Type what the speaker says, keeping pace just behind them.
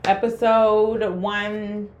Episode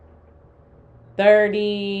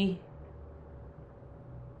 135.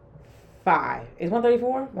 Is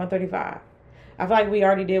 134? 135. I feel like we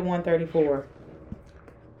already did 134.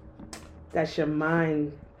 That's your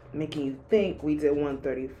mind making you think we did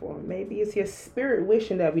 134. Maybe it's your spirit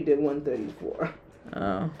wishing that we did 134.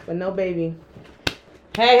 Oh. But no, baby.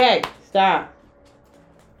 Hey, stop.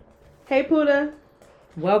 Hey, Puda.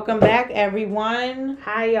 Welcome back, everyone.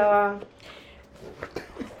 Hi, y'all.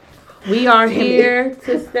 We are here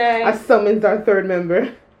to stay. I summoned our third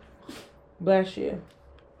member. Bless you.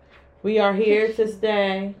 We are here to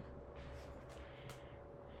stay.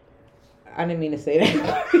 I didn't mean to say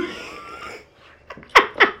that.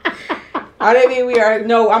 I didn't mean we are.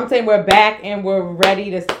 No, I'm saying we're back and we're ready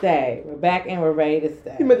to stay. We're back and we're ready to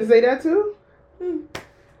stay. You meant to say that too?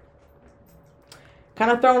 Kind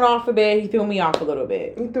of thrown off a bit. He threw me off a little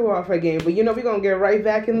bit. He threw off again, but you know we're going to get right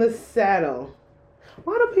back in the saddle.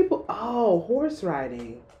 Why do people... Oh, horse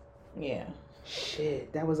riding. Yeah.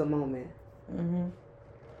 Shit, that was a moment. Mm-hmm.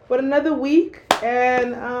 But another week,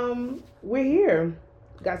 and we're here.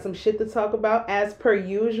 Got some shit to talk about as per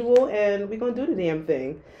usual, and we're going to do the damn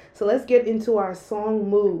thing. So let's get into our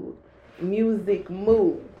music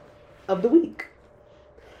mood of the week.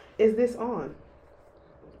 Is this on?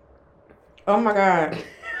 Oh my God.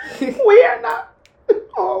 We are not.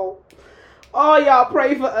 Oh, y'all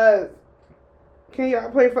pray for us. Can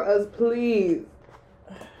y'all pray for us, please?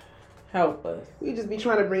 Help us. We just be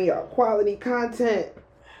trying to bring y'all quality content.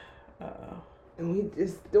 And we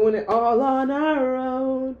just doing it all on our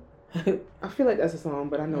own. I feel like that's a song,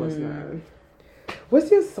 but I know it's not.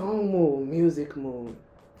 What's your song mood, music mood?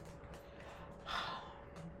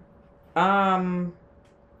 I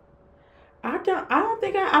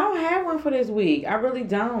don't have one for this week. I really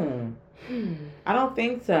don't. I don't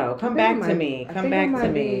think so. Come back to me. Come back to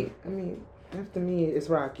me. I mean, after me, it's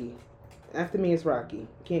Rocky.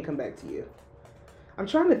 Can't come back to you. I'm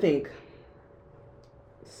trying to think.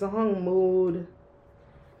 Song mood,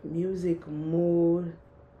 music mood.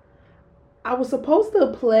 I was supposed to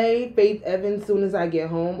play Faith Evans Soon As I Get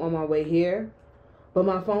Home on my way here, but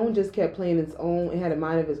my phone just kept playing its own. It had a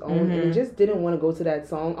mind of its own, and it just didn't want to go to that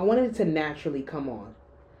song. I wanted it to naturally come on,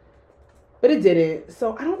 but it didn't.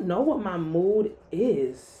 So I don't know what my mood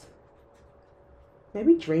is.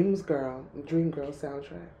 Maybe Dream Girl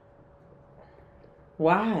soundtrack.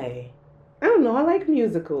 Why? I don't know. I like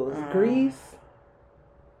musicals. Grease.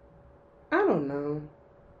 I don't know.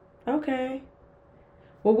 Okay.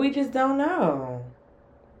 Well, we just don't know.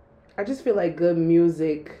 I just feel like good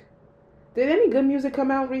music. Did any good music come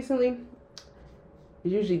out recently?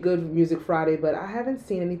 It's usually Good Music Friday, but I haven't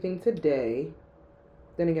seen anything today.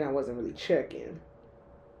 Then again, I wasn't really checking.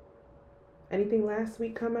 Anything last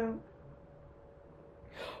week come out?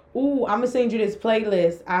 Ooh, I'm gonna send you this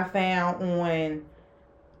playlist I found on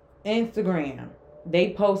Instagram.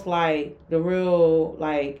 They post like the real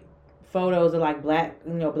like photos of like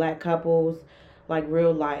black couples, like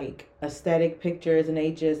real like aesthetic pictures, and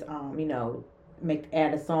they just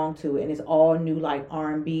add a song to it, and it's all new like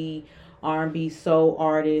R&B soul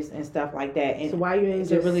artists and stuff like that. And so why you ain't it's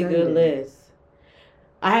just a really send good it? list.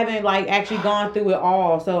 I haven't like actually gone through it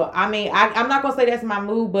all, so I mean I'm not gonna say that's my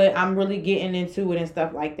mood, but I'm really getting into it and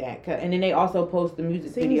stuff like that. And then they also post the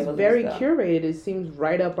music videos. It seems very curated. It seems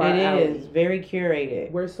right up our alley. It is very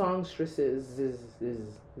curated. Where songstresses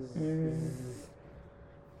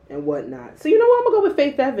and whatnot. So you know what? I'm gonna go with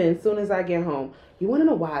Faith Evans Soon As I Get Home. You wanna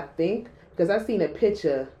know why I think? Because I seen a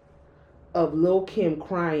picture of Lil' Kim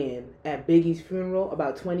crying at Biggie's funeral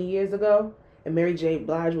about 20 years ago, and Mary J.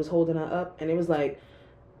 Blige was holding her up, and it was like,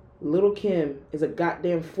 Lil' Kim is a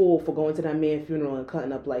goddamn fool for going to that man's funeral and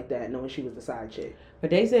cutting up like that, knowing she was the side chick.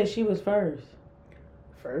 But they said she was first.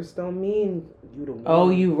 First don't mean you the one.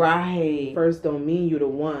 Oh, you right. First don't mean you the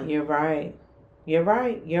one. You're right.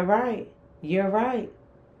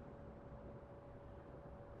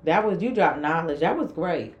 That was, you dropped knowledge. That was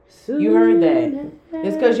great. You heard that.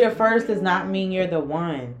 It's because you're first does not mean you're the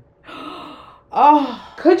one.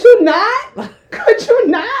 Oh. Could you not? Could you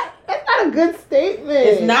not? That's not a good statement.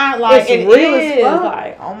 It's not like, it's real as fuck.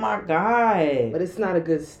 Like, oh my God. But it's not a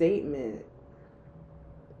good statement.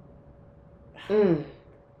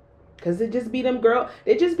 Cause it just be them girl.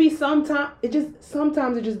 It just be sometimes it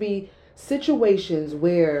just be situations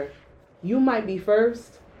where you might be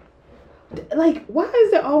first. Like, why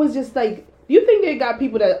is there always just like? Do you think they got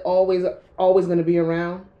people that always gonna be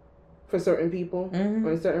around for certain people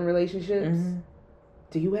or in certain relationships?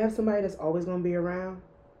 Do you have somebody that's always gonna be around?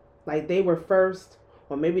 Like they were first,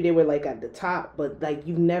 or maybe they were like at the top, but like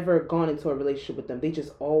you've never gone into a relationship with them. They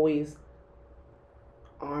just always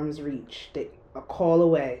arm's reach. a call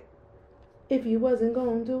away. If you wasn't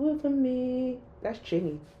gonna do it for me. That's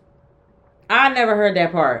Chingy. I never heard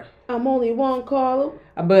that part. I'm only one call.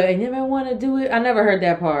 But I never want to do it. I never heard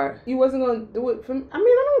that part. You wasn't gonna do it for me. I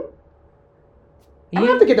mean, I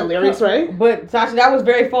have to get the lyrics right. But Sasha, that was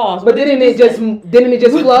very false. But didn't it just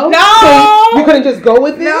flow? No, so you couldn't just go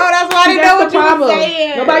with it. No, that's why I didn't know what you were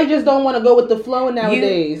saying. Nobody just don't want to go with the flow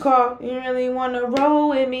nowadays. You really want to roll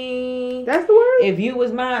with me? That's the word. If you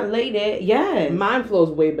was my lady, yes. Mine flows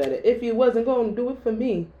way better. If you wasn't gonna do it for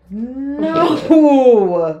me. No,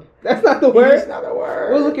 that's not the word. That's not the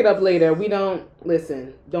word. We'll look it up later. We don't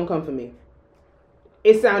listen. Don't come for me.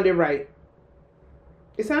 It sounded right.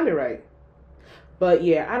 It sounded right. But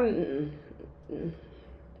yeah,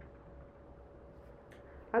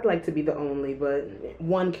 I'd like to be the only, but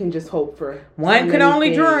one can just hope for. One can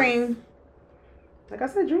only dream. Like I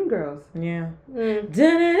said, dream girls. Yeah. Dun,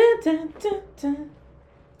 dun, dun, dun, dun.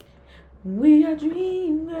 We are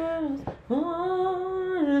dream girls.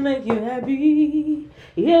 Oh, to make you happy.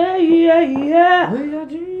 Yeah, yeah, yeah. We are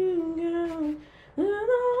dream girls.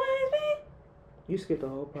 Always be. You skipped the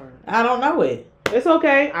whole part. I don't know it. It's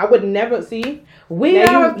okay. I would never see. We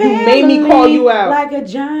are you made me call you out. Like a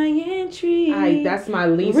giant tree. That's my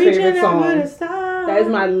least favorite song. That is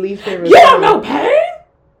my least favorite song. You don't know pain?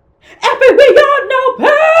 Epic, we don't know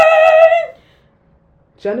pain.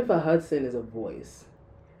 Jennifer Hudson is a voice.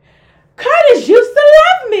 Curtis used to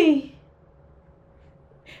love me.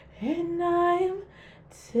 And I'm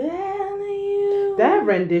telling you. That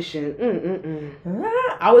rendition.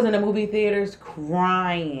 I was in the movie theaters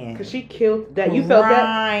crying. Because she killed that. You felt that?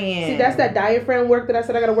 Crying. See, that's that diaphragm work that I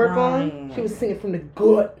said I got to work on. She was singing from the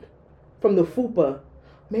gut. From the fupa.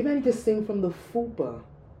 Maybe I need to sing from the fupa.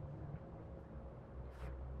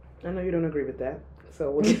 I know you don't agree with that.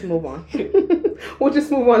 So we'll just move on. We'll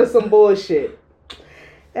just move on to some bullshit.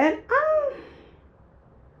 And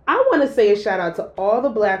I want to say a shout out to all the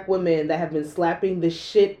black women that have been slapping the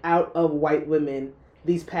shit out of white women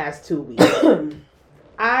these past 2 weeks.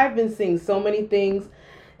 I've been seeing so many things.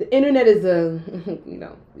 The internet is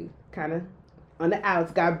we kind of on the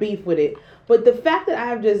outs, got beef with it. But the fact that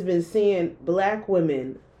I've just been seeing black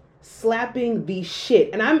women slapping the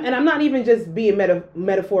shit, and I'm not even just being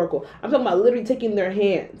metaphorical. I'm talking about literally taking their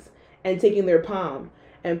hands and taking their palm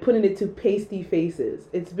and putting it to pasty faces.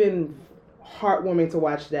 It's been heartwarming to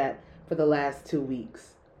watch that for the last 2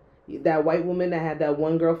 weeks. That white woman that had that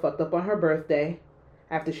one girl fucked up on her birthday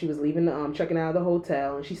after she was leaving checking out of the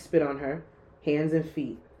hotel, and she spit on her hands and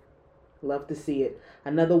feet. Love to see it.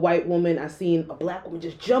 Another white woman, I seen a black woman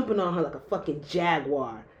just jumping on her like a fucking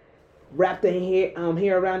jaguar. Wrapped her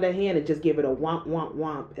hair around her hand and just give it a womp, womp,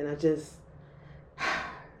 womp. And I just,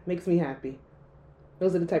 makes me happy.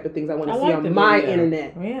 Those are the type of things I want to see on my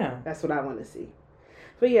internet. Yeah. That's what I want to see.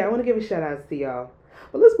 But yeah, I want to give a shout out to y'all.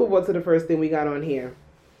 But let's move on to the first thing we got on here.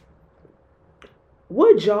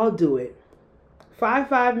 Would y'all do it?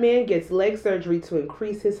 5'5" man gets leg surgery to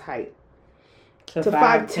increase his height. To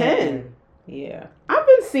 5'10". Yeah. I've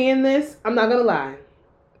been seeing this. I'm not going to lie.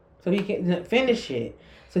 So he can finish it.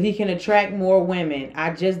 So he can attract more women.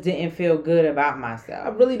 I just didn't feel good about myself. I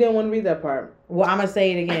really didn't want to read that part. Well, I'm going to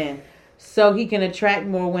say it again. So he can attract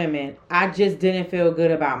more women. I just didn't feel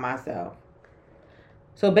good about myself.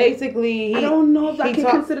 So basically, I don't know if I can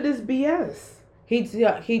consider this BS. He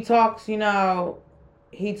talks,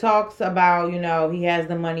 he talks about, he has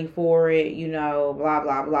the money for it, blah,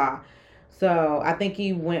 blah, blah. So I think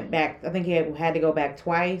he went back. I think he had to go back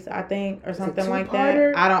twice, I think, or something like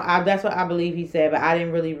that. That's what I believe he said, but I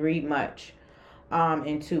didn't really read much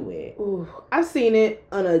into it. Ooh, I've seen it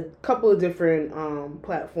on a couple of different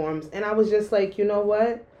platforms, and I was just like, you know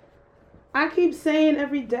what? I keep saying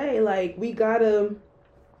every day, like, we gotta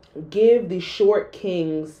give the short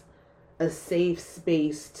kings a safe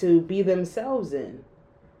space to be themselves in.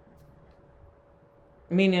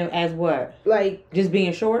 Meaning as what? Like just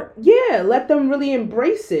being short? Yeah, let them really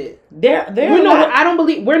embrace it. I don't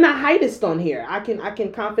believe we're not heightist on here. I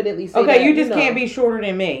can confidently say okay, that, you just can't be shorter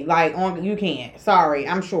than me. Like you can't. Sorry,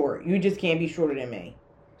 I'm short. You just can't be shorter than me.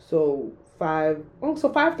 So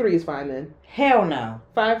 5'3" is fine then. Hell no.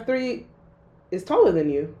 5'3" is taller than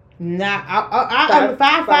you. Nah, I'm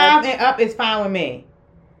 5'5" and up is fine with me.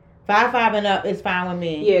 5'5" and up is fine with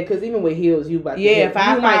me. Yeah, because even with heels, you about to 5'5"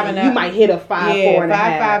 and up. You might hit a 5'4" and a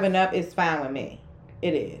half. 5'5" and up is fine with me.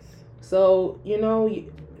 It is. So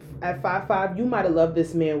at 5'5", you might have loved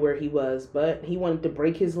this man where he was, but he wanted to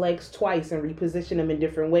break his legs twice and reposition them in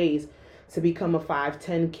different ways to become a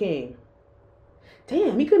 5'10" king.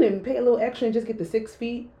 Damn, he couldn't even pay a little extra and just get the 6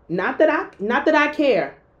 feet. Not that I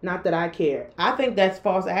care. Not that I care. I think that's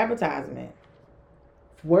false advertisement.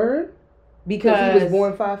 Word? because he was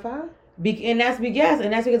born 5'5". And that's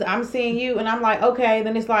because I'm seeing you, and I'm like, okay.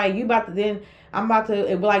 Then it's like I'm about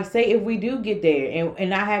to like say if we do get there,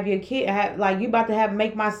 and I have your kid, like you about to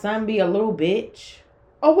make my son be a little bitch.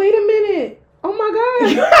 Oh wait a minute. Oh my God.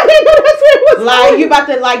 I didn't know that's where it was like going. You about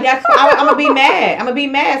to like that's I'm gonna be mad. I'm gonna be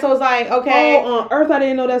mad. So it's like, okay. Oh, on Earth, I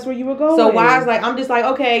didn't know that's where you were going. So why is like I'm just like,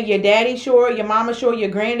 okay, your daddy short, your mama short,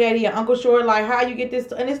 your granddaddy, your uncle short. Like how you get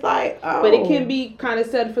this? And it's like, oh. But it can be kind of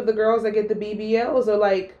said for the girls that get the BBLs, or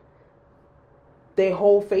like their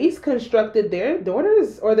whole face constructed. Their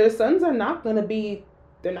daughters or their sons are not gonna be.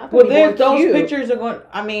 They're not going to be born those cute. pictures are going.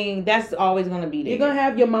 I mean, that's always going to be there. You're gonna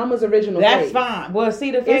have your mama's original. That's face. fine. Well,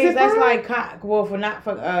 see the face. That's fine? like not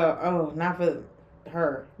for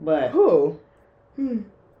her, but who?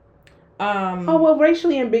 Oh well,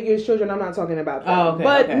 racially ambiguous children. I'm not talking about that. Oh, okay,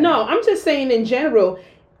 but okay. No, I'm just saying in general.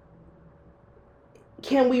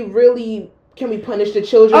 Can we punish the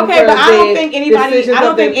children? Okay, but I don't think anybody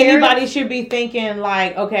parents? should be thinking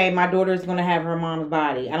like, okay, my daughter's gonna have her mom's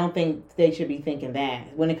body. I don't think they should be thinking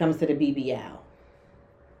that when it comes to the BBL.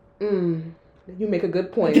 You make a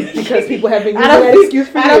good point because people have been using that excuse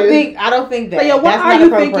for years. I don't think that. But yeah, what are you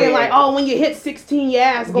thinking? Like, oh, when you hit 16, your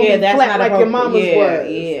ass gonna be flat like your mama's was.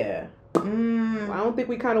 Yeah. I don't think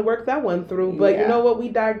we kind of worked that one through, but you know what? We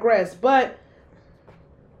digress. But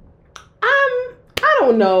I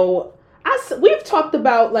don't know. We've talked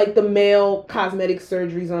about like the male cosmetic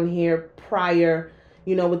surgeries on here prior,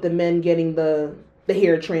 with the men getting the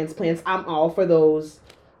hair transplants. I'm all for those.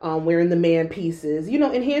 Wearing the man pieces,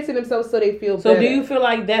 enhancing themselves so they feel better. So do you feel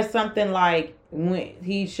like that's something like when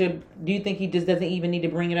he should? Do you think he just doesn't even need to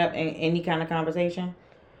bring it up in any kind of conversation?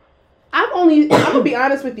 I'm gonna be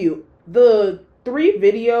honest with you. The 3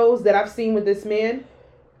 videos that I've seen with this man,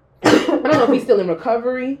 I don't know if he's still in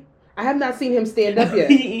recovery. I have not seen him stand up yet.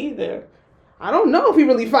 Me either. I don't know if he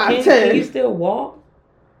really 5'10". Can you still walk?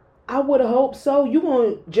 I would hope so. You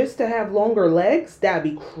want just to have longer legs? That'd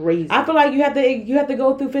be crazy. I feel like you have to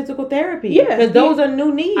go through physical therapy. Yeah, because those are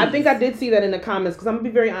new needs. I think I did see that in the comments. Because I'm gonna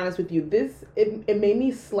be very honest with you. It made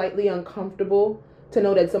me slightly uncomfortable to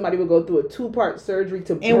know that somebody would go through a 2-part surgery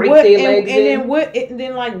to break their legs. And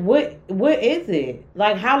then what is it?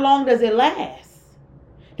 Like how long does it last?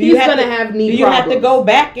 He's gonna have knee problems. You have to go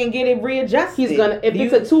back and get it readjusted? He's gonna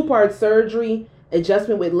it's a 2-part surgery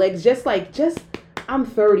adjustment with legs. I'm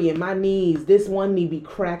 30 and my knees, this one knee be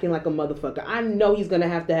cracking like a motherfucker. I know he's gonna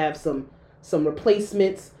have some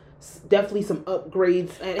replacements, definitely some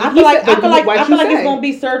upgrades. And I feel like it's gonna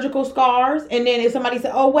be surgical scars. And then if somebody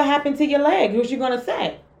said, "Oh, what happened to your leg?" What you gonna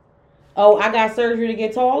say? "Oh, I got surgery to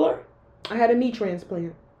get taller." I had a knee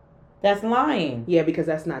transplant. That's lying. Yeah, because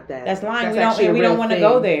that's not that. That's lying. We don't want to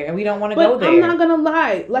go there, and we don't want to go there. I'm not gonna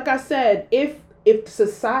lie. Like I said, if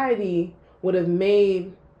society would have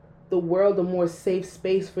made the world a more safe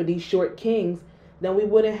space for these short kings, then we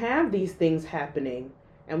wouldn't have these things happening,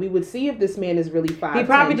 and we would see if this man is really 5'10". He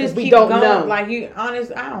probably just we keep don't going. know. Like you,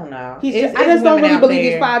 honest, I don't know. I just don't really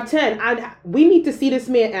believe he's 5'10". We need to see this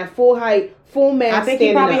man at full height, full mass. I think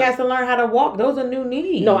he probably has to learn how to walk. Those are new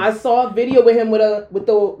needs. No, I saw a video with him with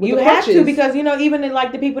the you have to, because even in,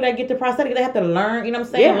 like the people that get the prosthetic, they have to learn. You know what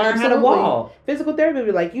I'm saying? Yeah, learn how to walk. Physical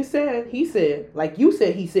therapy, like you said, he said, like you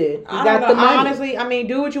said, he said. He got the money. Honestly, I mean,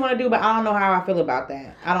 do what you want to do, but I don't know how I feel about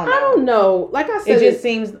that. I don't know. Like I said,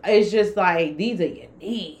 it's just like these are your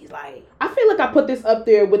needs. Like I feel like I put this up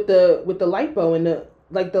there with the lipo and the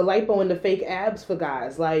lipo and the fake abs for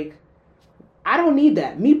guys. Like I don't need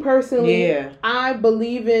that. Me personally, I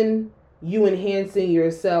believe in you enhancing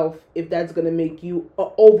yourself if that's going to make you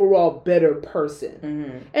an overall better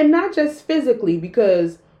person. And not just physically,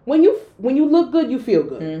 because when you look good, you feel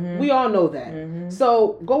good. We all know that.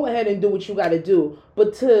 So go ahead and do what you got to do.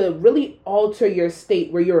 But to really alter your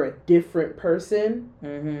state where you're a different person,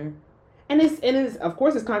 and it's of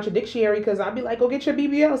course it's contradictory, because I'd be like, go get your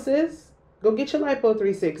BBL, sis. Go get your lipo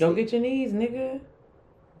 360. Go get your knees, nigga.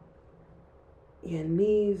 Your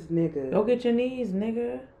knees, nigga. Go get your knees,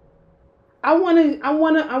 nigga. I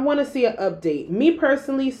wanna see an update. Me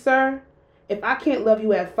personally, sir, if I can't love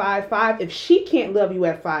you at 5'5", if she can't love you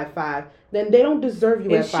at 5'5", then they don't deserve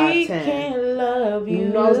you at 5'10". If she can't love you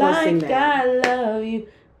like I love you,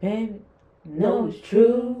 baby, no, it's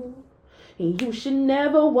true. You should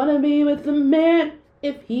never wanna be with a man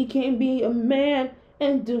if he can't be a man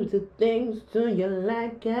and do the things to you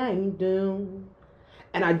like I do.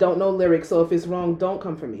 And I don't know lyrics, so if it's wrong, don't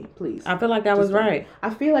come for me, please. I feel like that was right. I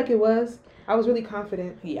feel like it was. I was really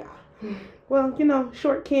confident. Yeah. Well,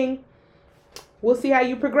 short king. We'll see how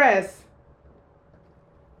you progress.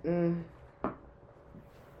 You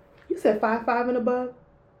said 5'5" and above?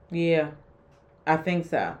 Yeah. I think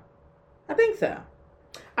so. I think so.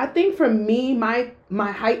 I think for me, my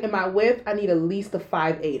height and my width, I need at least a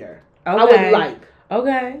 5'8". Okay. I would like.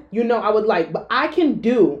 Okay. You know, I would like, but I can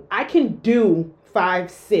do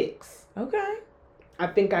 5'6". Okay. I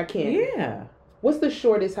think I can. Yeah. What's the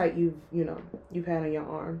shortest height you've had on your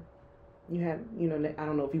arm? You had, I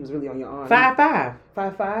don't know if he was really on your arm. 5'5".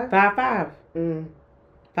 5'5". 5'5".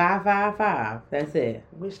 5'5". That's it.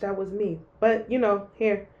 Wish that was me, but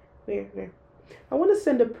here. I want to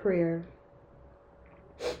send a prayer.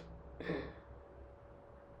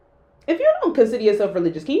 If you don't consider yourself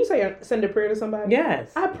religious, can you send a prayer to somebody?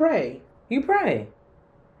 Yes. I pray. You pray.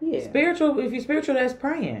 Yeah. Spiritual. If you're spiritual, that's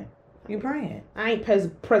praying. You praying. I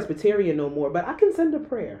ain't Presbyterian no more, but I can send a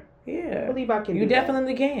prayer. Yeah. I believe I can. You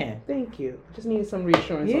definitely can. Thank you. Just needed some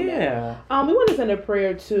reassurance on that. Yeah. We want to send a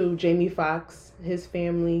prayer to Jamie Foxx, his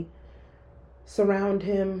family. Surround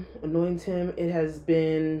him, anoint him. It has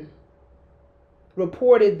been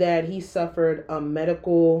reported that he suffered a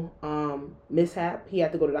medical mishap. He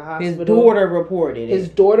had to go to the hospital. His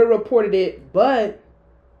daughter reported it, but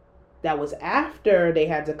that was after they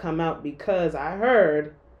had to come out, because I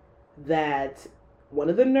heard that one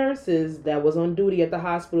of the nurses that was on duty at the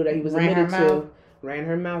hospital that he was admitted to ran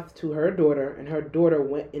her mouth to her daughter, and her daughter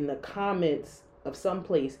went in the comments of some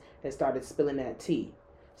place and started spilling that tea.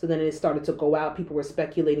 So then it started to go out. People were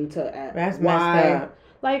speculating that's why. Messed up.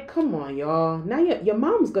 Like, come on, y'all. Now your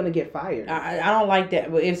mom's gonna get fired. I don't like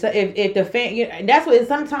that. But if the fan, that's what it's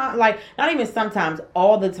sometimes, like, not even sometimes,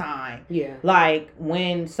 all the time. Yeah. Like,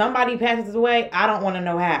 when somebody passes away, I don't want to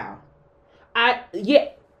know how.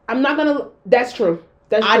 I'm not gonna. That's true.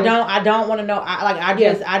 That's true. I don't want to know. I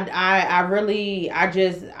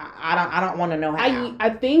don't want to know how. I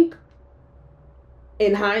think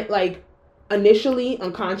initially,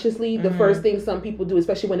 unconsciously, the first thing some people do,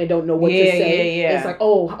 especially when they don't know what to say, it's like,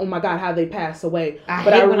 oh my God, how they pass away.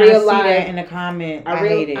 I realize that in the comment. I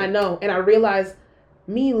hate it. I know, and I realized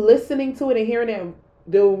me listening to it and hearing it.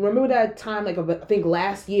 Remember that time, I think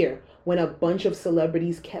last year, when a bunch of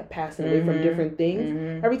celebrities kept passing away from different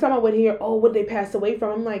things. Every time I would hear, what they passed away from,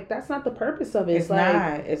 I'm like, that's not the purpose of it. It's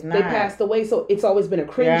not. They passed away, so it's always been a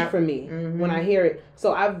cringe for me when I hear it.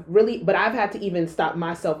 So I've had to even stop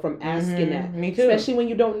myself from asking that. Me too. Especially when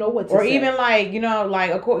you don't know what to say. Or even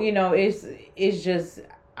of course, it's just,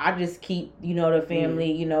 I just keep, the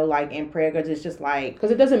family, in prayer, because it's just like, because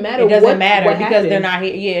it doesn't matter. It doesn't matter what because happened. they're not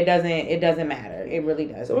here. Yeah, it doesn't matter. It really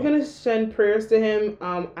doesn't. So we're gonna send prayers to him.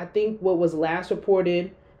 I think what was last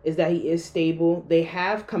reported is that he is stable. They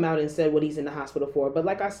have come out and said what he's in the hospital for. But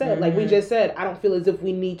like I said, like we just said, I don't feel as if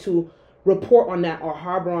we need to report on that or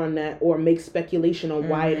harbor on that or make speculation on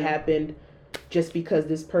why it happened. Just because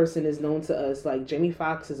this person is known to us, like Jamie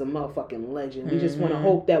Foxx is a motherfucking legend. We just want to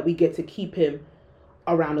hope that we get to keep him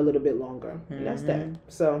around a little bit longer. And that's that.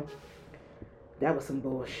 So that was some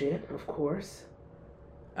bullshit, of course.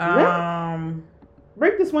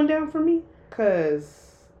 Break this one down for me,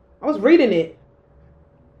 because I was reading it,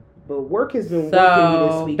 but work has been working me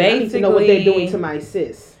this week. I need to know what they're doing to my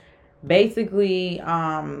sis. Basically,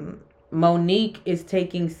 Monique is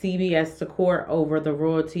taking CBS to court over the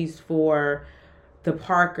royalties for the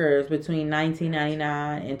Parkers between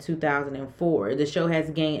 1999 and 2004. The show has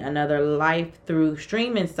gained another life through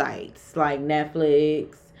streaming sites like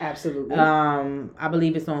Netflix. Absolutely. I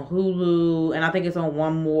believe it's on Hulu, and I think it's on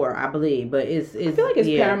one more, I believe. But it's I feel like it's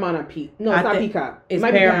Paramount or Peacock. No, it's not Peacock. It's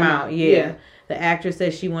Paramount, yeah. The actress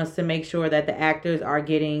says she wants to make sure that the actors are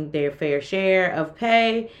getting their fair share of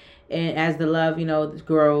pay, and as the love,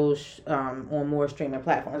 grows on more streaming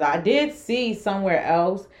platforms. I did see somewhere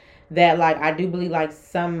else that, I do believe,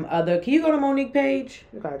 some other... Can you go to Monique page?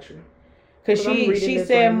 Got you. Because she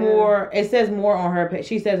said more... It says more on her page.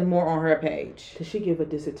 She says more on her page. Did she give a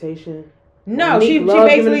dissertation? No, she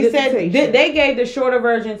basically said... They gave the shorter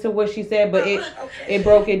version to what she said, but it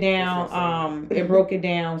broke it down. It broke it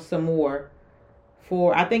down some more.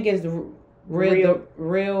 For... I think it's real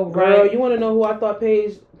Girl, right. You want to know who I thought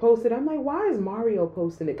Paige posted? I'm like, why is Mario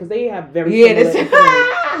posting it? Because they have very similar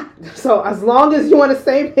So as long as you on the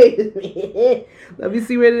same page as me, let me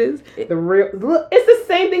see what it is. Look, it's the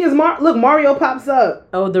same thing as Look, Mario pops up.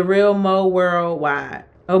 Oh, the real Mo Worldwide.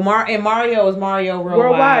 Oh, and Mario is Mario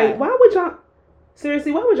Worldwide. Why would y'all?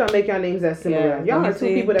 Seriously, why would y'all make y'all names that similar? Yeah, y'all are two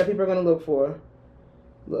people that people are gonna look for.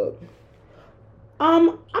 Look. I'm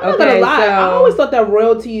not gonna lie. I always thought that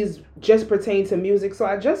royalties just pertain to music, so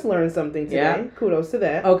I just learned something today. Yeah. Kudos to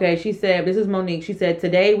that. Okay, she said, this is Monique. She said,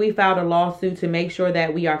 today we filed a lawsuit to make sure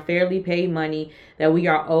that we are fairly paid money that we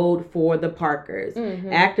are owed for the Parkers.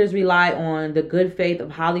 Mm-hmm. Actors rely on the good faith of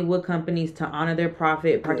Hollywood companies to honor their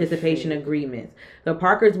profit participation agreements. The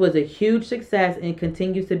Parkers was a huge success and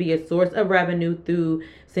continues to be a source of revenue through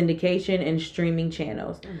syndication and streaming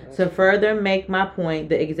channels. Mm-hmm. To further make my point,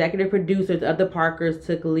 the executive producers of the Parkers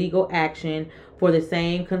took legal action for the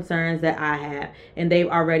same concerns that I have, and they've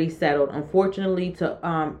already settled. Unfortunately,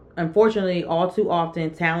 all too often,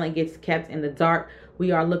 talent gets kept in the dark. We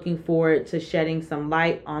are looking forward to shedding some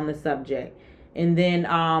light on the subject. And then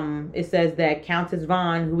it says that Countess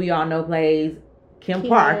Vaughn, who we all know plays Kim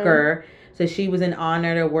Parker, so she was an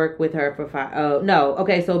honor to work with her for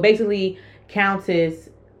so basically Countess,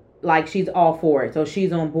 like, she's all for it, so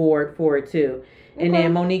she's on board for it too. And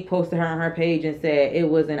then Monique posted her on her page and said, it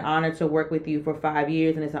was an honor to work with you for 5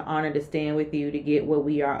 years, and it's an honor to stand with you to get what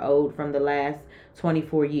we are owed from the last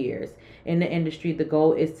 24 years. In the industry, the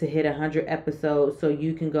goal is to hit 100 episodes so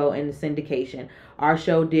you can go into syndication. Our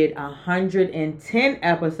show did 110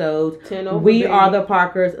 episodes. 10 over, we baby. Are the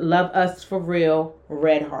Parkers. Love us for real.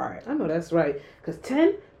 Red Heart. I know that's right. Because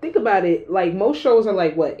 10... Think about it. Like, most shows are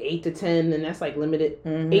like, 8 to 10, and that's like limited.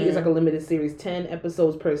 Mm-hmm. 8 is like a limited series. 10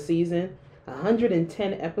 episodes per season.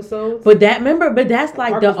 110 episodes. But that's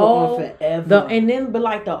like the old,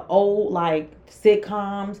 the old like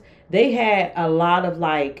sitcoms. They had a lot of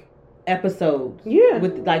like episodes. Yeah.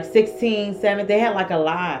 With like 16, 7. They had like a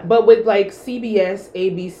lot. But with like CBS,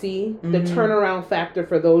 ABC, the turnaround factor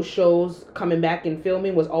for those shows coming back and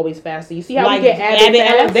filming was always faster. You see how we get added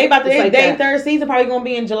fast? They about to their third season probably gonna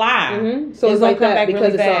be in July. Mm-hmm. So it's like come that back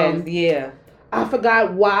because really fast. Yeah. I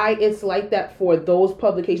forgot why it's like that for those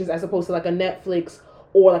publications as opposed to like a Netflix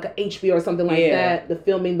or like a HBO or something like that. The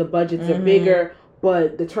filming, the budgets are bigger,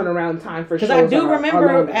 but the turnaround time for shows I do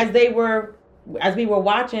remember as we were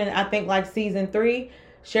watching, I think like season 3,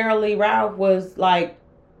 Sheryl Lee Ralph was like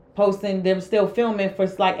posting them still filming for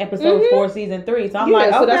like episode 4, season 3. So I'm like,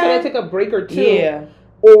 okay. So that's why they take a break or 2. Yeah.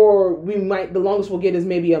 Or the longest we'll get is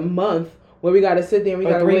maybe a month where we got to sit there and we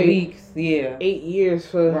got to wait 3 weeks. Yeah. 8 years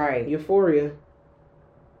for Euphoria.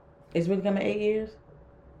 It's really coming 8 years?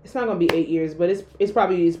 It's not gonna be 8 years, but it's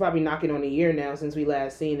probably knocking on a year now since we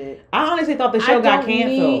last seen it. I honestly thought the show got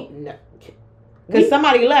canceled. Because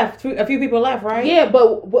somebody left. A few people left, right? Yeah,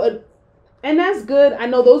 but and that's good. I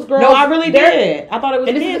know those girls. No, I really did. I thought it was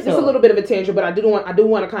canceled. This is a little bit of a tangent, but I do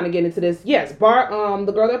want to kind of get into this. Yes, the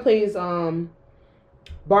girl that plays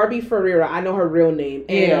Barbie Ferreira, I know her real name,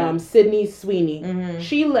 and Sydney Sweeney. Mm-hmm.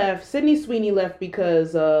 She left. Sydney Sweeney left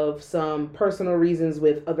because of some personal reasons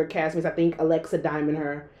with other castmates. I think Alexa Diamond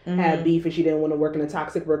had beef, and she didn't want to work in a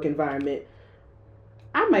toxic work environment.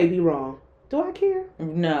 I might be wrong. Do I care?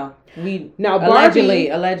 No.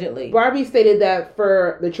 Allegedly. Barbie stated that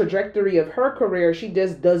for the trajectory of her career, she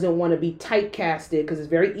just doesn't want to be typecasted because it's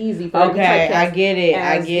very easy for her to be typecast. Okay, I get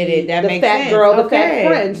it. That makes sense. The fat girl, the fat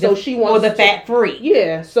friend. So she wants the fat freak.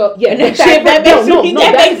 Yeah. So yeah. That's exactly what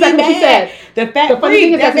she said. The fat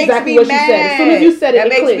freak. That's exactly what she said. As soon as you said it, it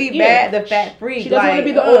makes me mad. The fat freak. She doesn't want to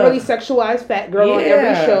be the overly sexualized fat girl on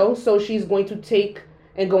every show. So she's going to take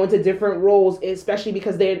and go into different roles, especially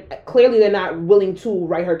because they're not willing to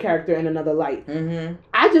write her character in another light. Mm-hmm.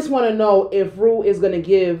 I just want to know if Rue is going to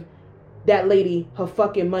give that lady her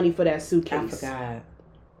fucking money for that suitcase. I forgot.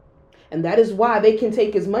 And that is why they can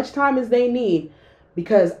take as much time as they need,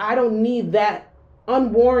 because I don't need that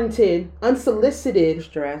unwarranted, unsolicited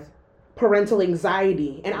stress, parental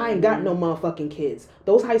anxiety. And I ain't got no motherfucking kids.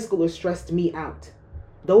 Those high schoolers stressed me out.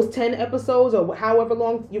 Those 10 episodes or however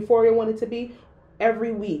long Euphoria wanted to be,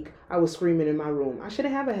 every week, I was screaming in my room. I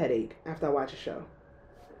shouldn't have a headache after I watch a show.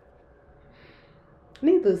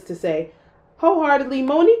 Needless to say, wholeheartedly,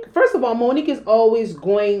 first of all, Monique is always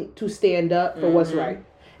going to stand up for what's right.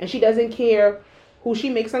 And she doesn't care who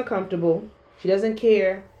she makes uncomfortable. She doesn't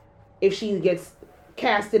care if she gets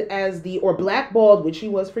casted as or blackballed, which she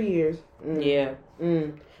was for years. Yeah.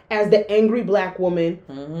 As the angry black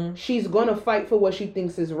woman. She's going to fight for what she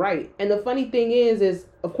thinks is right. And the funny thing is,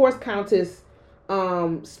 of course, Countess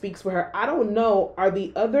speaks for her. I don't know. Are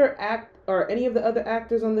any of the other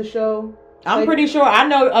actors on the show? I'm pretty sure. I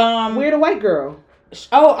know. We're the white girl.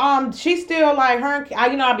 She's still like her.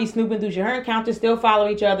 I'll be snooping through shit. Her and Countess still follow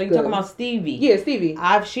each other. You talking about Stevie? Yeah, Stevie.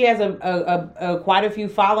 She has a quite a few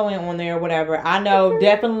following on there or whatever. I know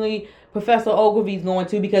definitely Professor Ogilvy's going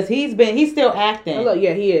to, because he's still acting. Oh,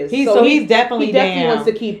 yeah, he is. He's definitely he definitely down. wants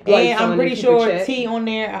to keep lights and I'm on pretty and sure T on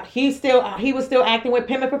there. He was still acting with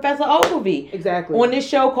Pim and Professor Ogilvy. Exactly. On this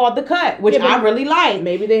show called The Cut, which I really like.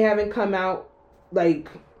 Maybe they haven't come out like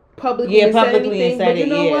publicly. Yeah, and publicly said anything, and said but you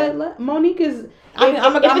know yeah. what? Monique is. I'm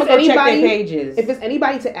gonna go check their pages. If it's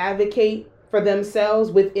anybody to advocate for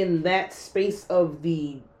themselves within that space of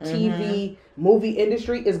the TV movie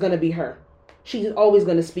industry, is gonna be her. She's always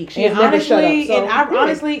gonna speak. She has never shut up. So,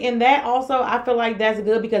 honestly, in that also, I feel like that's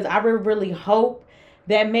good, because I really hope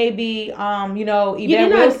that maybe Yvette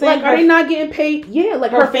Wilson, are they not getting paid? Yeah,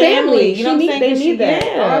 like her family. You know what I'm saying? They need that.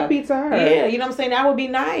 Yeah. RIP to her. Yeah, you know what I'm saying? That would be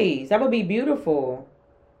nice. That would be beautiful.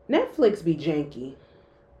 Netflix be janky.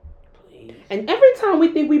 And every time we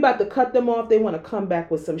think we about to cut them off, they want to come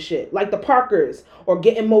back with some shit. Like the Parkers, or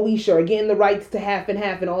getting Moesha, or getting the rights to Half and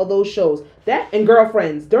Half and all those shows. That and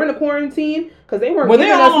Girlfriends during the quarantine, because they weren't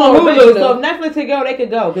giving us no on Hulu, so if Netflix could go, they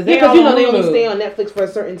could go. Because they only stay on Netflix for a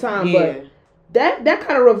certain time. Yeah. But that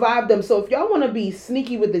kind of revived them. So if y'all want to be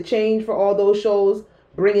sneaky with the change for all those shows,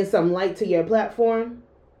 bringing some light to your platform,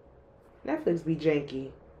 Netflix be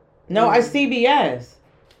janky. No, it's CBS.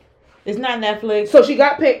 It's not Netflix. So she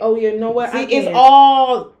got paid. Oh, you know what? See, it's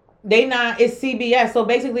all it's CBS. So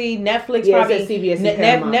basically, Netflix probably CBS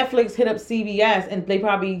Netflix hit up CBS, and they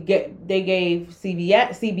probably gave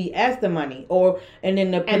CBS the money, and then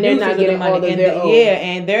the producers not getting the money,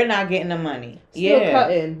 and they're not getting the money. Still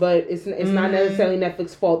cutting, but it's not necessarily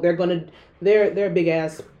Netflix's fault. They're a big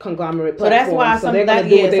ass conglomerate platform. So that's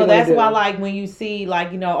why that's why like when you see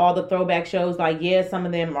all the throwback shows, some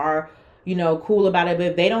of them are cool about it, but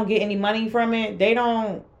if they don't get any money from it, they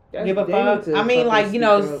don't give a fuck. I mean,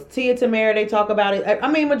 Tia Tamera, they talk about it. I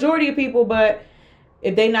mean, majority of people, but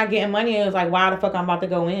if they not getting money, it's like, why the fuck I'm about to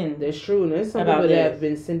go in? That's true. And there's some people that have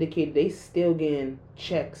been syndicated. They still getting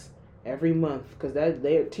checks every month because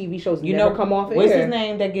their TV shows never come off air. What's his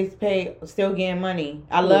name that gets paid still getting money?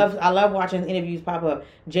 I love watching interviews pop up.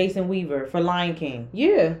 Jason Weaver for Lion King.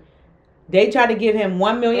 Yeah. They tried to give him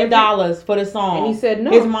 $1 million for the song. And he said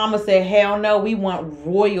no. His mama said, hell no, we want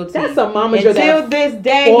royalty. That's a mama. Until this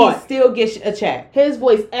day, he still gets a check. His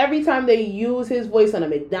voice, every time they use his voice on a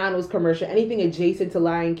McDonald's commercial, anything adjacent to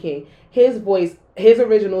Lion King, his voice, his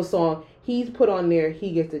original song, he's put on there,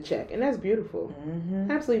 he gets a check. And that's beautiful.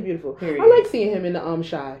 Mm-hmm. Absolutely beautiful. Period. I like seeing him in the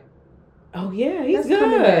Shy. Oh, yeah, he's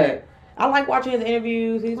good. I like watching his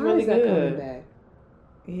interviews. He's really good. Coming back?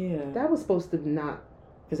 Yeah. That was supposed to not.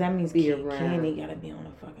 Because that means Candy got to be on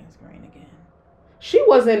the fucking screen again. She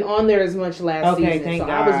wasn't on there as much last season. Thank so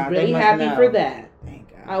God. I was really happy for that. Thank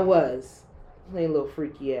God. I was. Playing a little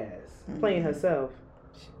freaky ass. Playing herself.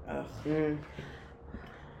 Ugh.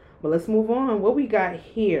 But let's move on. What we got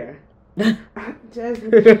here? There's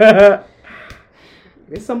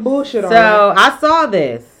some bullshit on it. So, I saw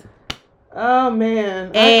this. Oh,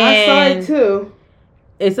 man. I saw it too.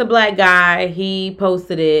 It's a black guy. He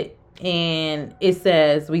posted it. And it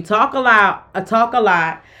says, we talk a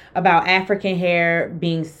lot about African hair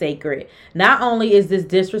being sacred. Not only is this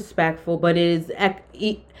disrespectful, but it is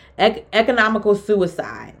economical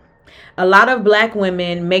suicide. A lot of black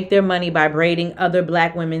women make their money by braiding other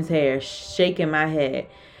black women's hair. Shaking my head.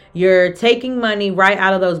 You're taking money right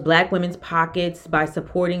out of those black women's pockets by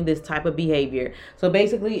supporting this type of behavior. So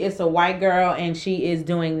basically, it's a white girl and she is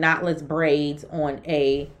doing knotless braids on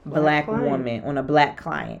a black woman, on a black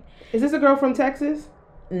client. Is this a girl from Texas?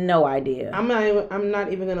 No idea. I'm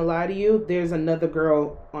not even gonna lie to you. There's another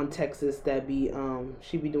girl on Texas that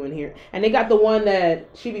she be doing here, and they got the one that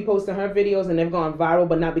she be posting her videos and they've gone viral,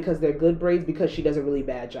 but not because they're good braids, because she does a really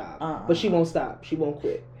bad job. But she won't stop. She won't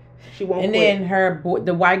quit. She won't. And quit. then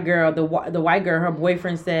the white girl, her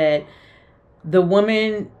boyfriend said, the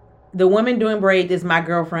woman doing braids is my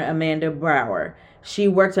girlfriend Amanda Brower. She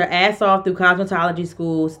worked her ass off through cosmetology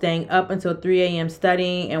school, staying up until 3 a.m.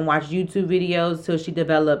 studying and watched YouTube videos till she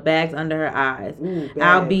developed bags under her eyes. Ooh,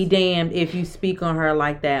 I'll be damned if you speak on her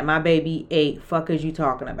like that. My baby 8. Fuck is you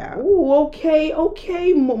talking about? Ooh, okay.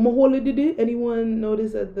 Mahola did it. Anyone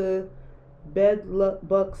notice that the bed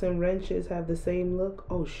bucks and wrenches have the same look?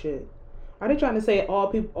 Oh shit. Are they trying to say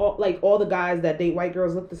all the guys that date white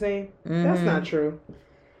girls look the same? Mm-hmm. That's not true.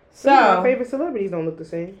 So my favorite celebrities don't look the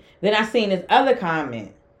same. Then I seen this other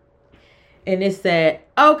comment, and it said,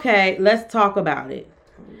 "Okay, let's talk about it.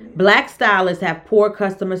 Black stylists have poor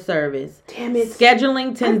customer service. Damn it.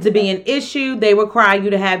 Scheduling tends to be an issue. They require you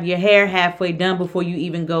to have your hair halfway done before you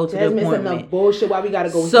even go to the appointment. Enough bullshit. Why we gotta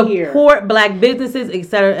go here? Support black businesses,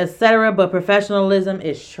 etc., etc. But professionalism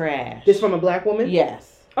is trash." This from a black woman?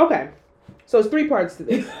 Yes. Okay. So it's 3 parts to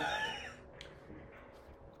this.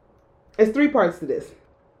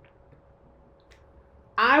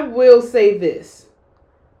 I will say this.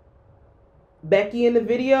 Becky in the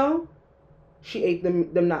video, she ate them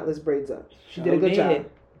knotless braids up. She did a good job.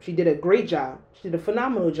 She did a great job. She did a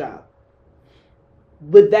phenomenal job.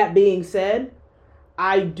 With that being said,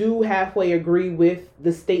 I do halfway agree with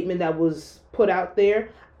the statement that was put out there.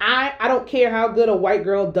 I don't care how good a white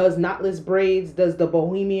girl does knotless braids, does the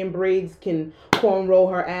bohemian braids, can cornrow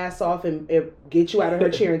her ass off and get you out of her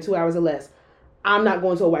chair in 2 hours or less. I'm not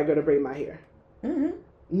going to a white girl to braid my hair. Mm-hmm.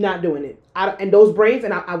 Not doing it. And those braids,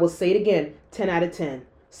 and I will say it again, 10 out of 10.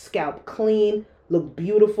 Scalp clean, look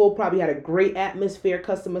beautiful, probably had a great atmosphere,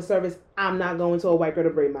 customer service. I'm not going to a white girl to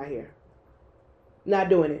braid my hair. Not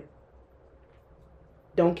doing it.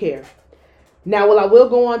 Don't care. Now, what I will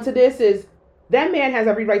go on to this is, that man has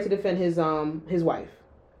every right to defend his wife.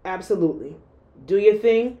 Absolutely. Do your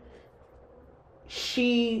thing.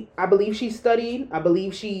 I believe she studied. I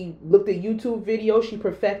believe she looked at YouTube videos. She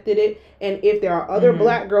perfected it. And if there are other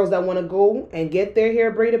black girls that want to go and get their hair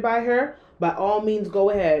braided by her, by all means, go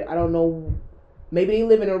ahead. I don't know. Maybe they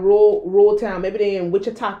live in a rural town. Maybe they in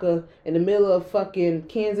Wichita, in the middle of fucking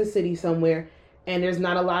Kansas City somewhere. And there's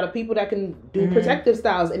not a lot of people that can do protective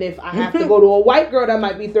styles. And if I have to go to a white girl that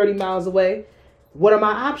might be 30 miles away, what are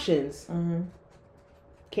my options?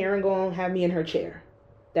 Karen gonna have me in her chair.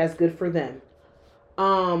 That's good for them.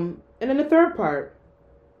 And then the third part.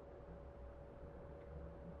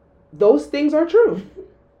 Those things are true.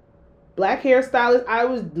 Black hairstylists. I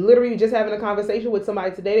was literally just having a conversation with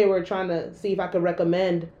somebody today. They were trying to see if I could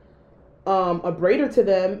recommend a braider to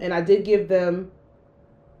them. And I did give them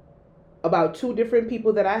about 2 different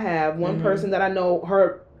people that I have. One person that I know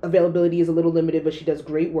her availability is a little limited, but she does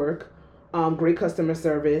great work. Great customer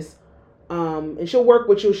service. And she'll work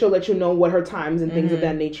with you. She'll let you know what her times and things of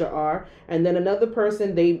that nature are. And then another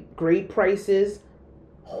person, they great prices,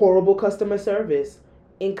 horrible customer service,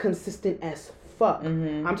 inconsistent as fuck.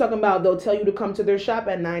 I'm talking about they'll tell you to come to their shop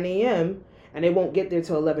at 9 a.m. and they won't get there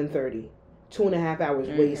till 11:30. 2.5 hours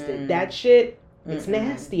wasted. That shit, it's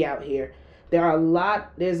nasty out here. There are a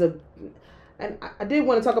lot. And I did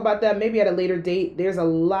want to talk about that maybe at a later date. There's a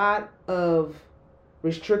lot of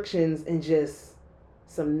restrictions and just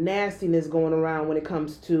some nastiness going around when it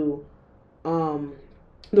comes to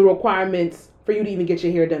the requirements for you to even get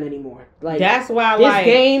your hair done anymore. Like, that's why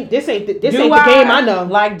this ain't the game I know.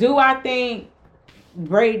 Like, do I think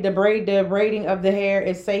the braiding of the hair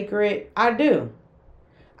is sacred? I do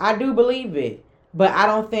believe it, but I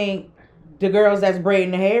don't think the girls that's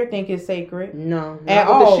braiding the hair think it's sacred. No, at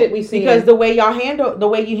all. The shit we see, because the way you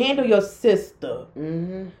handle your sister,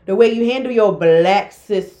 the way you handle your black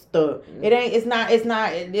sister, it's not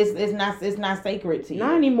sacred to you.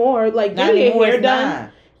 Not anymore. Like, getting your hair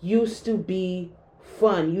done used to be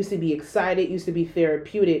fun, used to be excited, used to be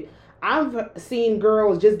therapeutic. I've seen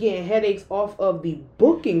girls just getting headaches off of the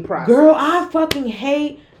booking process. Girl, I fucking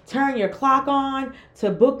hate turn your clock on to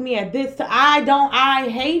book me at this time. I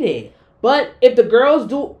hate it. But if the girls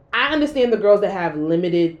do, I understand the girls that have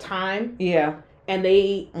limited time. Yeah. And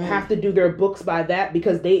they have to do their books by that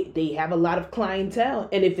because they have a lot of clientele.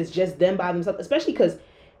 And if it's just them by themselves, especially because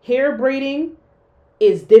hair braiding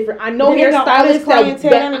is different. I know hairstylists that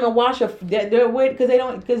don't even wash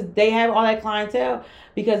because they have all that clientele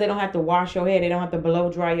because they don't have to wash your hair. They don't have to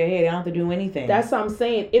blow dry your hair. They don't have to do anything. That's what I'm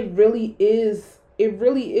saying. It really is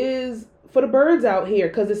for the birds out here,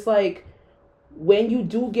 because it's like, when you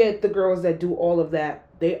do get the girls that do all of that,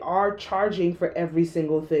 they are charging for every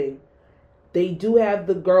single thing. They do have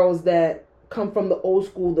the girls that come from the old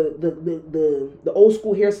school, the old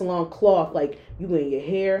school hair salon cloth. Like, you getting your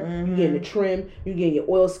hair, you getting the trim, you getting your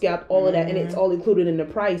oil scalp, all of that, and it's all included in the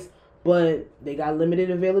price. But they got limited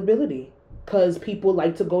availability because people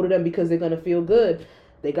like to go to them because they're gonna feel good.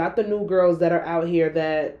 They got the new girls that are out here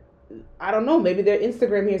that, I don't know, maybe they're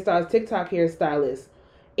Instagram hairstylists, TikTok hairstylists.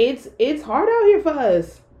 It's hard out here for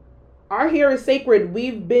us. Our hair is sacred.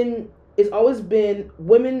 It's always been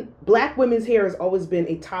black women's hair has always been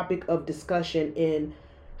a topic of discussion in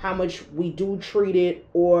how much we do treat it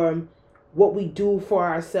or what we do for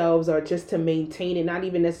ourselves or just to maintain it, not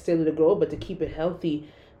even necessarily to grow, but to keep it healthy.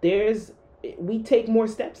 We take more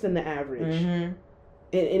steps than the average. And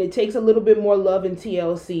it takes a little bit more love and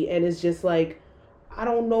TLC, and it's just like, I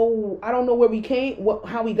don't know where we came,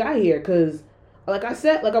 how we got here, because like I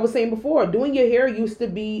was saying before, doing your hair used to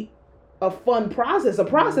be a fun process,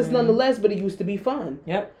 nonetheless, but it used to be fun.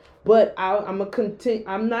 Yep. But I'm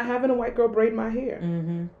not having a white girl braid my hair.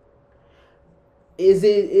 Is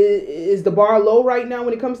the bar low right now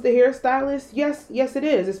when it comes to hairstylists? Yes, it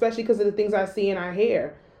is, especially because of the things I see in our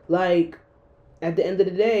hair. Like, at the end of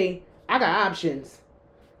the day, I got options.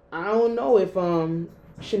 I don't know if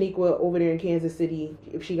Shaniqua over there in Kansas City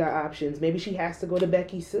if she got options. Maybe she has to go to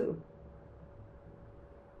Becky Sue.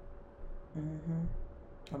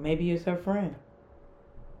 Or maybe it's her friend.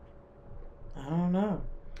 I don't know.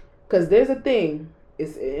 Because there's a thing.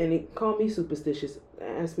 Call me superstitious.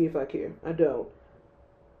 Ask me if I care. I don't.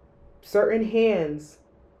 Certain hands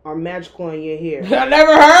are magical on your hair. I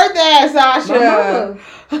never heard that, Sasha.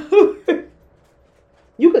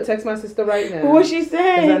 You could text my sister right now. What she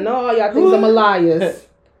saying? Because I know all y'all think I'm a liar.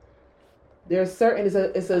 There's certain,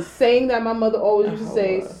 it's a saying that my mother always used to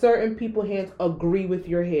say, certain people's hands agree with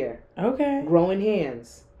your hair. Okay. Growing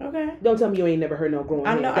hands. Okay. Don't tell me you ain't never heard no growing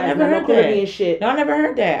hands. I never heard that. Shit. No, I never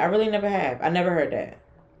heard that. I really never have. I never heard that.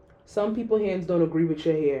 Some people's hands don't agree with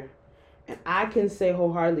your hair. And I can say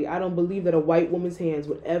wholeheartedly, I don't believe that a white woman's hands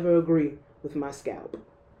would ever agree with my scalp.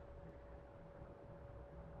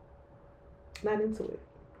 Not into it.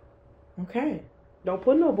 Okay. Don't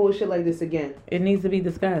put no bullshit like this again. It needs to be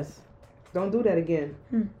discussed. Don't do that again.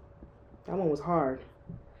 That one was hard.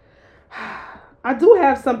 I do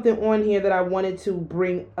have something on here that I wanted to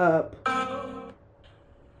bring up.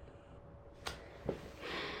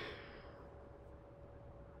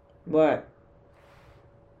 What?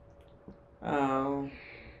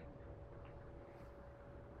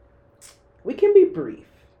 We can be brief.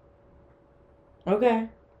 Okay.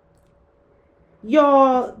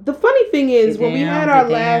 Y'all, the funny thing is, when we had our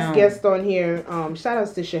last guest on here, shout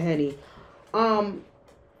outs to Shaheni,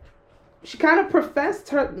 she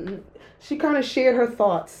kind of shared her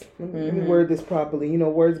thoughts. Let me word this properly. You know,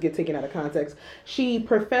 words get taken out of context. She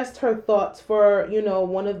professed her thoughts for,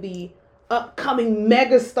 one of the upcoming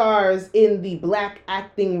megastars in the black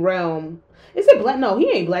acting realm. Is it black? No, he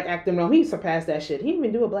ain't black acting realm. He surpassed that shit. He didn't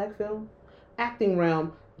even do a black film. Acting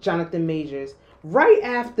realm, Jonathan Majors. Right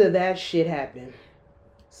after that shit happened,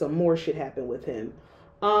 some more shit happened with him.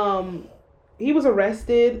 He was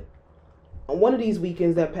arrested on one of these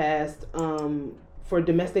weekends that passed for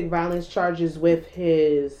domestic violence charges with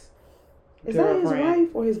his... Is that his wife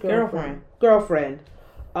or his girlfriend? Girlfriend.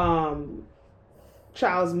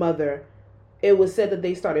 Child's mother. It was said that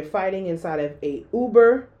they started fighting inside of a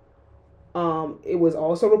Uber. It was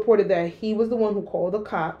also reported that he was the one who called the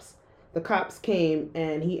cops. The cops came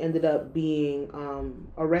and he ended up being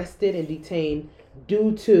arrested and detained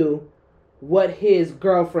due to what his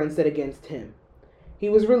girlfriend said against him. He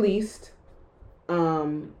was released. A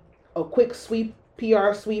quick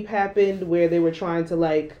PR sweep happened where they were trying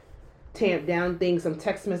to tamp down things. Some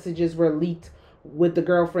text messages were leaked with the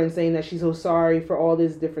girlfriend saying that she's so sorry for all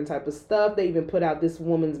this different type of stuff. They even put out this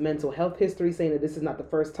woman's mental health history saying that this is not the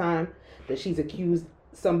first time that she's accused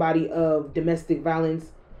somebody of domestic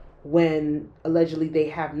violence when allegedly they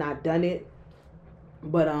have not done it.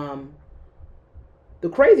 But the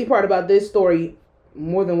crazy part about this story,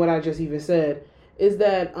 more than what I just even said, is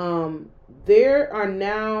that there are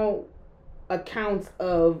now accounts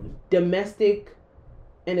of domestic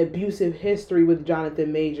and abusive history with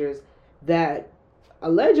Jonathan Majors that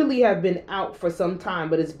allegedly have been out for some time,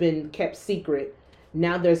 but it's been kept secret.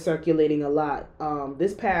 Now they're circulating a lot.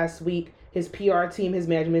 This past week, his PR team, his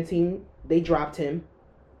management team, they dropped him.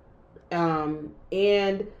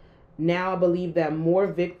 And now I believe that more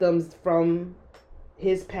victims from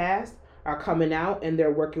his past are coming out, and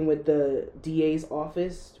they're working with the DA's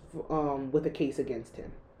office with a case against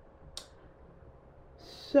him.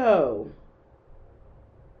 So,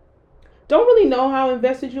 don't really know how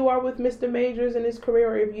invested you are with Mr. Majors and his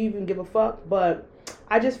career, or if you even give a fuck, but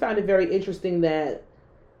I just found it very interesting that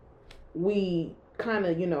we kind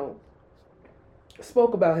of,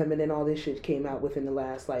 spoke about him, and then all this shit came out within the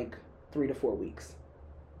last 3 to 4 weeks.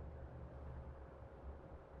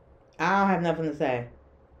 I don't have nothing to say.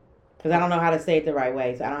 Because I don't know how to say it the right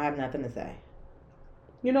way, so I don't have nothing to say.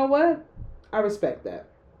 You know what? I respect that.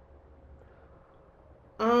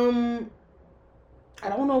 I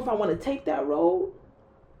don't know if I want to take that road.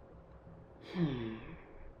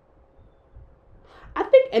 I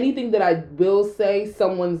think anything that I will say,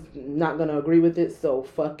 someone's not going to agree with it, so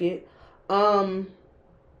fuck it. I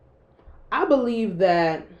believe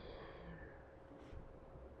that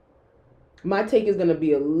my take is going to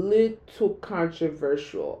be a little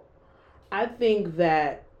controversial. I think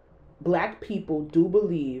that black people do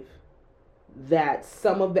believe that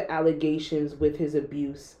some of the allegations with his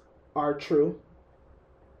abuse are true.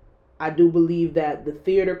 I do believe that the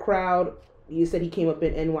theater crowd, you said he came up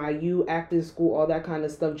in NYU, acting school, all that kind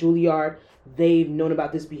of stuff, Juilliard, they've known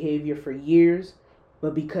about this behavior for years,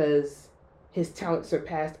 but because his talent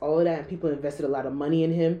surpassed all of that and people invested a lot of money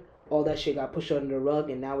in him, all that shit got pushed under the rug,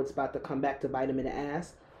 and now it's about to come back to bite him in the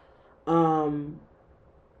ass.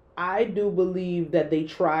 I do believe that they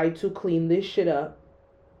tried to clean this shit up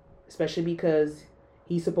especially because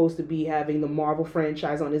he's supposed to be having the Marvel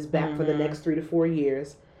franchise on his back for the next 3 to 4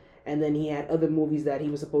 years, and then he had other movies that he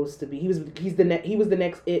was supposed to be. He was the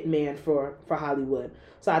next It Man for Hollywood.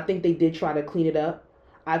 So I think they did try to clean it up.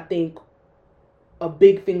 I think a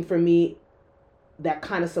big thing for me that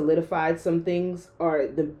kind of solidified some things are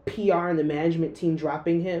the PR and the management team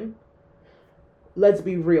dropping him. Let's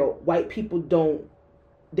be real. White people don't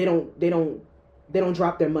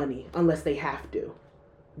drop their money unless they have to.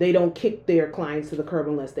 They don't kick their clients to the curb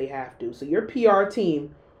unless they have to. So your PR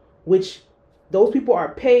team, which those people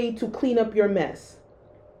are paid to clean up your mess,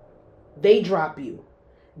 they drop you.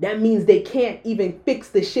 That means they can't even fix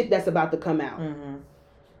the shit that's about to come out. Mm-hmm.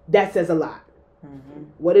 That says a lot. Mm-hmm.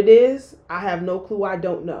 What it is, I have no clue. I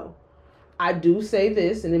don't know. I do say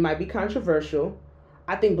this, and it might be controversial.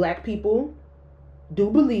 I think black people do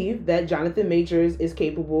believe that Jonathan Majors is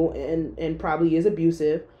capable and probably is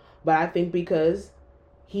abusive, but I think because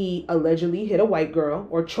he allegedly hit a white girl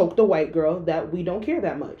or choked a white girl that we don't care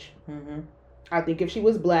that much. Mm-hmm. I think if she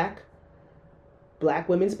was black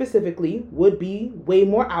women specifically would be way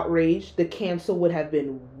more outraged. The cancel would have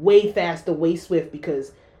been way faster, way swift,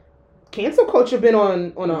 because cancel culture been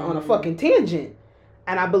on a fucking tangent.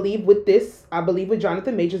 And I believe with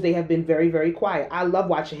Jonathan Majors, they have been very, very quiet. I love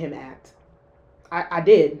watching him act. I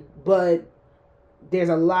did, but there's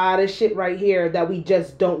a lot of shit right here that we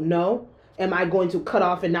just don't know. Am I going to cut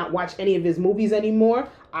off and not watch any of his movies anymore?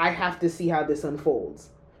 I have to see how this unfolds.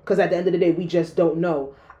 Because at the end of the day, we just don't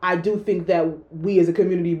know. I do think that we as a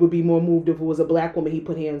community would be more moved if it was a black woman he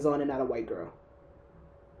put hands on and not a white girl.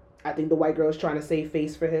 I think the white girl is trying to save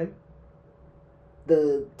face for him.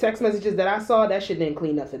 The text messages that I saw, that shit didn't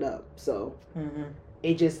clean nothing up. So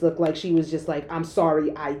it just looked like she was just like, I'm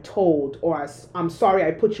sorry I told, or I'm sorry I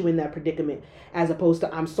put you in that predicament, as opposed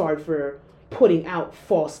to I'm sorry for putting out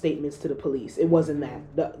false statements to the police. It wasn't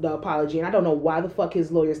that. The apology. And I don't know why the fuck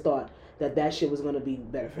his lawyers thought that shit was going to be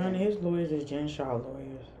better for him. His lawyers is Jen Shaw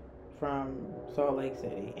lawyers from Salt Lake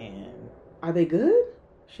City. And are they good?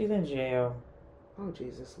 She's in jail. Oh,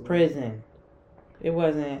 Jesus. Lord. Prison. It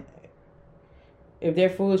wasn't... If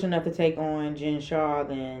they're foolish enough to take on Jen Shaw,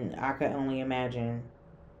 then I could only imagine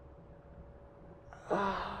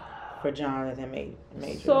for Jonathan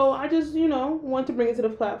Majors. So I just, want to bring it to the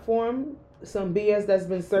platform. Some BS that's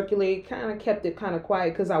been circulated, kind of kept it kind of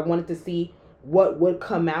quiet because I wanted to see what would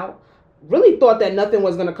come out. Really thought that nothing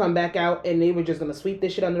was going to come back out and they were just going to sweep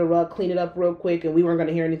this shit under the rug, clean it up real quick, and we weren't going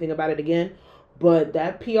to hear anything about it again. But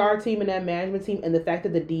that PR team and that management team, and the fact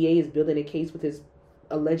that the DA is building a case with his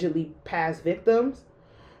allegedly past victims,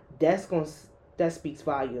 that speaks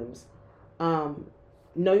volumes. No,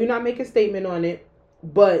 you're not making a statement on it,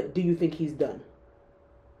 but do you think he's done?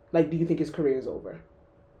 Like, do you think his career is over?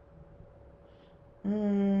 I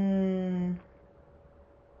don't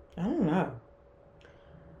know.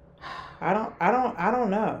 I don't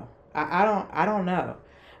know. I don't know.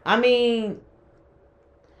 I mean,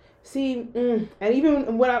 see, and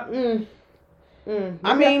even what I mean,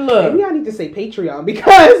 look. Maybe I need to say Patreon,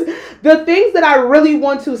 because the things that I really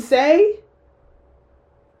want to say,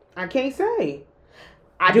 I can't say.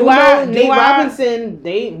 Nate Robinson.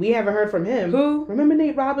 We haven't heard from him. Who? Remember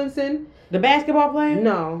Nate Robinson, the basketball player?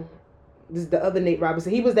 No, this is the other Nate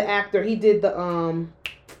Robinson. He was the actor. He did the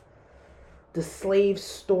Slave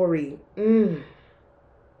Story.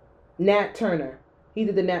 Nat Turner. He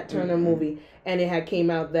did the Nat Turner movie, and it had came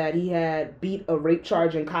out that he had beat a rape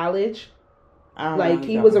charge in college. Like,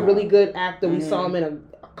 he was a really good actor. We saw him in a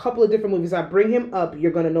couple of different movies. I bring him up,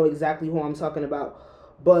 you're gonna know exactly who I'm talking about.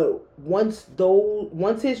 But once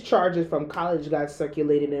his charges from college got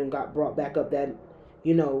circulated and got brought back up, that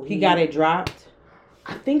he got it dropped.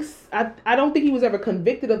 I don't think he was ever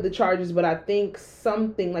convicted of the charges, but I think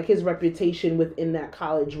something like his reputation within that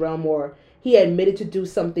college realm, or he admitted to do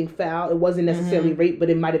something foul. It wasn't necessarily rape, but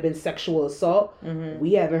it might have been sexual assault.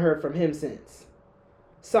 We haven't heard from him since.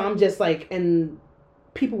 So I'm just like, and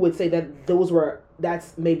people would say that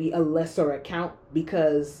that's maybe a lesser account,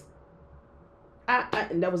 because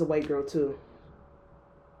and that was a white girl too.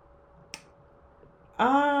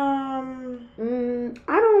 I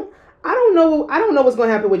don't know what's going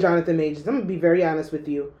to happen with Jonathan Majors. I'm going to be very honest with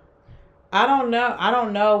you. I don't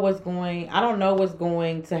know what's going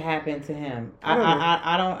to happen to him.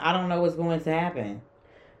 I don't know what's going to happen.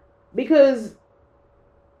 Because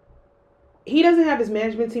he doesn't have his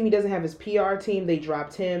management team. He doesn't have his PR team. They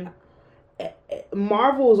dropped him.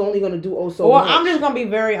 Marvel is only going to do much. I'm just going to be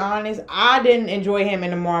very honest. I didn't enjoy him in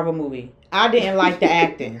the Marvel movie. I didn't like the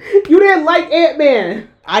acting. You didn't like Ant-Man.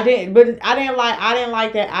 I didn't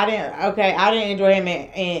like that. I didn't enjoy him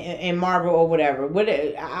in Marvel or whatever.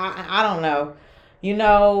 I don't know. you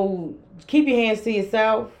know, keep your hands to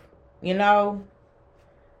yourself, you know.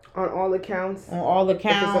 On all accounts. On all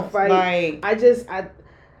accounts. If it's a fight,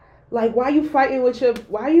 like, why you fighting with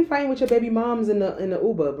your baby moms in the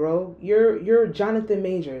Uber, bro? You're Jonathan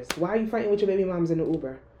Majors. Why are you fighting with your baby moms in the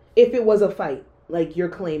Uber? If it was a fight, like you're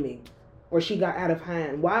claiming, or she got out of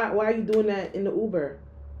hand, why are you doing that in the Uber?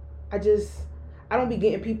 I don't be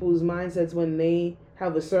getting people's mindsets when they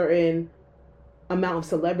have a certain amount of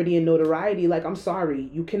celebrity and notoriety. Like, I'm sorry,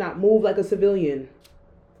 you cannot move like a civilian.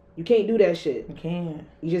 You can't do that shit. You can't.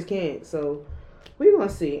 You just can't. So we're gonna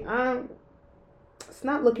see. It's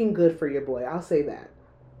not looking good for your boy. I'll say that.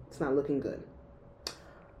 It's not looking good.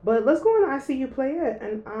 But let's go on to I See You Play It.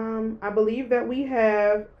 And I believe that we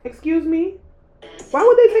have, excuse me, why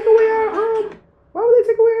would they take away our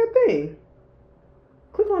thing?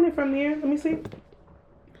 Click on it from here. Let me see.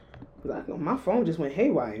 My phone just went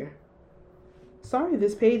haywire. Sorry,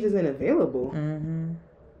 this page isn't available. Mm-hmm.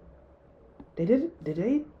 Did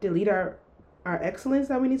they delete our excellence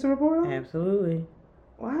that we need to report on? Absolutely.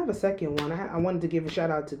 Well, I have a second one. I wanted to give a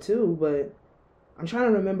shout out to two, but I'm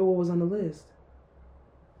trying to remember what was on the list.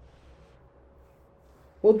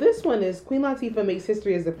 Well, this one is Queen Latifah makes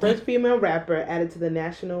history as the first female rapper added to the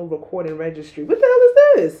National Recording Registry. What the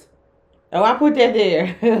hell is this? Oh, I put that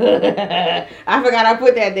there. I forgot I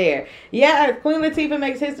put that there. Yeah, Queen Latifah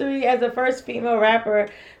makes history as the first female rapper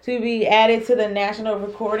to be added to the National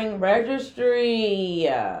Recording Registry.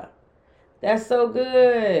 That's so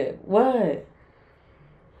good. What?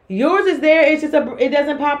 Yours is there. It's just it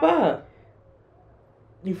doesn't pop up.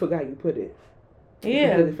 You forgot you put it.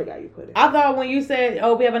 Yeah. You really forgot you put it. I thought when you said,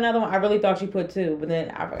 "Oh, we have another one," I really thought you put two, but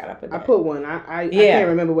then I forgot I put that. I put one. I can't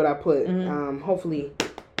remember what I put. Mm-hmm. Hopefully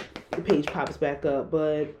the page pops back up.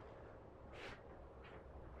 But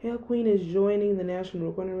Hail Queen is joining the National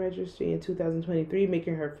Recording Registry in 2023,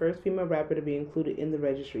 making her first female rapper to be included in the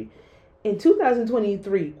registry. In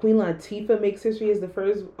 2023, Queen Latifah makes history as the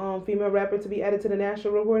first female rapper to be added to the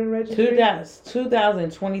National Recording Registry.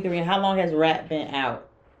 2023. And how long has rap been out?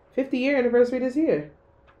 50-year anniversary this year.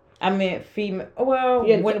 I meant female. Well,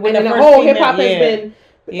 yeah, when the whole hip hop has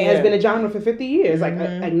been a genre for 50 years.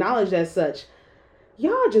 Mm-hmm. Like, acknowledged as such.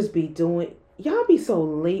 Y'all just be doing. Y'all be so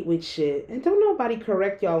late with shit, and don't nobody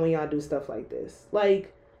correct y'all when y'all do stuff like this.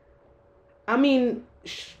 Like, I mean,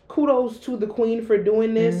 kudos to the Queen for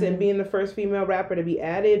doing this and being the first female rapper to be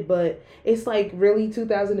added, but it's like really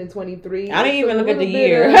 2023. I didn't even look at the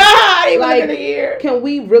year. I didn't even look at the year. Can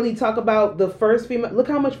we really talk about the first female? Look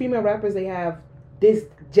how much female rappers they have this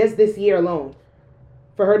year alone.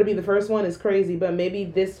 For her to be the first one is crazy, but maybe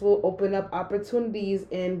this will open up opportunities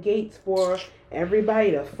and gates for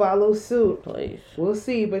everybody to follow suit. Please. We'll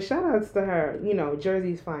see, but shout outs to her. You know,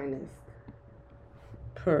 Jersey's finest.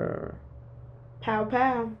 Purr. Pow,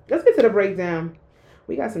 pow. Let's get to the breakdown.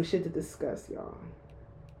 We got some shit to discuss, y'all.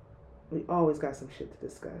 We always got some shit to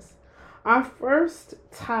discuss. Our first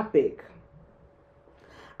topic.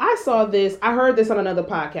 I heard this on another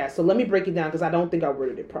podcast, so let me break it down because I don't think I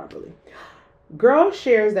worded it properly. Girl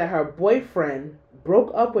shares that her boyfriend broke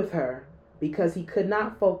up with her because he could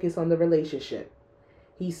not focus on the relationship.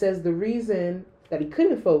 He says the reason that he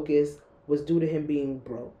couldn't focus was due to him being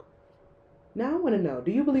broke. Now I want to know,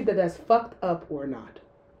 do you believe that that's fucked up or not?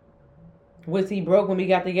 Was he broke when we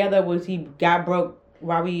got together? Was he got broke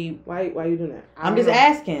while we... Why are you doing that? I'm just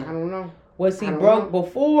asking. I don't know. Was he broke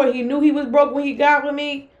before he knew he was broke when he got with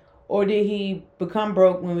me? Or did he become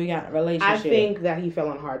broke when we got in a relationship? I think that he fell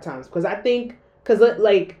on hard times. Because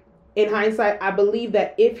like, in hindsight, I believe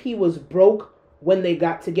that if he was broke when they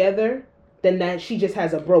got together, then that she just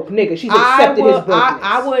has a broke nigga. She's accepted his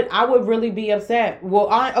brokenness. I would really be upset. Well,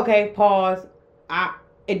 okay, pause.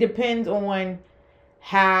 It depends on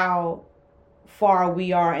how far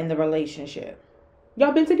we are in the relationship.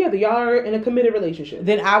 Y'all been together. Y'all are in a committed relationship.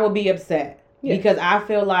 Then I would be upset. Yeah. Because I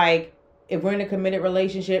feel like if we're in a committed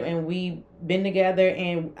relationship and we've been together,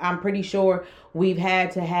 and I'm pretty sure we've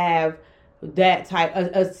had to have that type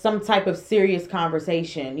some type of serious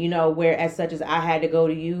conversation, you know, where as such as I had to go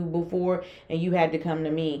to you before and you had to come to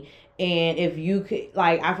me. And if you could,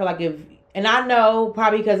 like, I feel like and I know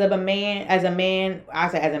probably because of I say as a man,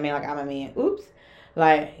 like I'm a man. Oops.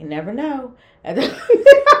 Like, you never know.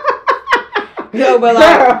 No, but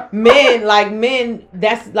like men,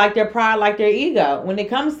 that's like their pride, like their ego when it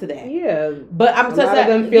comes to that. Yeah, but I'm a lot of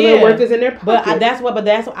them feel their worth is in their pocket. But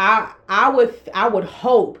I would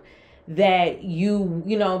hope that you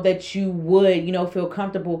would, feel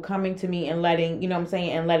comfortable coming to me and letting,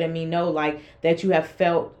 and letting me know like that you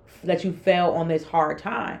fell on this hard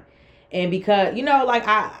time. And because,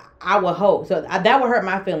 I would hope. So that would hurt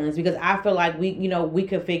my feelings because I feel like we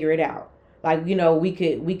could figure it out. Like, you know, we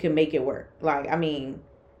could make it work. Like, I mean,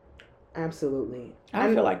 absolutely.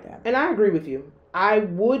 I feel like that. And I agree with you. I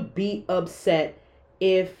would be upset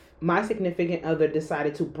if my significant other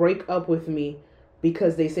decided to break up with me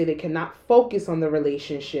because they say they cannot focus on the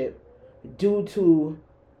relationship due to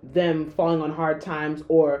them falling on hard times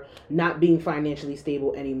or not being financially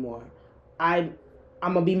stable anymore. I'm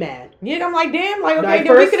gonna be mad. Yeah, I'm like, damn, like, okay,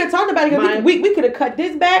 then we could have talked about it. We could have cut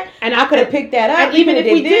this back, and I could have picked that up. And even if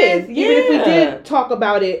we did talk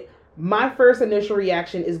about it, my first initial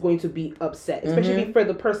reaction is going to be upset, especially for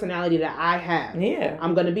the personality that I have. Yeah,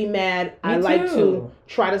 I'm gonna be mad. I like to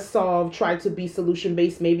try to be solution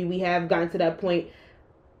based. Maybe we have gotten to that point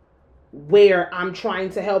where I'm trying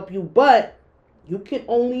to help you, but you can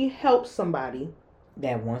only help somebody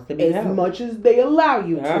that wants to be helped as much as they allow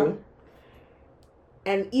you to.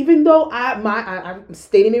 And even though I'm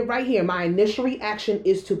stating it right here, my initial reaction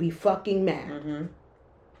is to be fucking mad.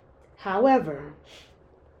 However,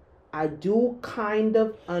 I do kind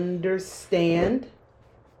of understand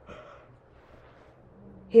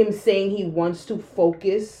him saying he wants to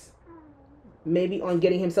focus maybe on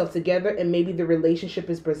getting himself together, and maybe the relationship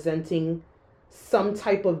is presenting some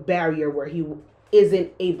type of barrier where he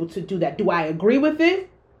isn't able to do that. Do I agree with it?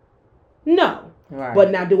 No. Right.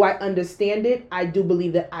 But now, do I understand it? I do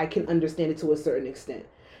believe that I can understand it to a certain extent.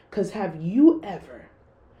 Because have you ever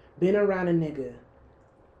been around a nigga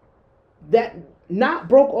that not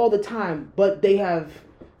broke all the time, but they have,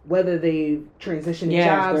 whether they transitioned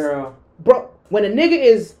jobs, girl. Bro, when a nigga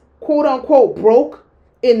is quote unquote broke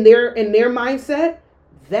in their mindset,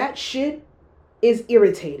 that shit is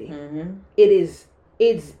irritating. It's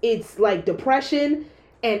like depression.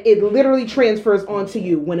 And it literally transfers onto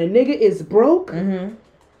you. When a nigga is broke,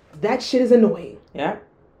 that shit is annoying. Yeah.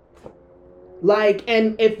 Like,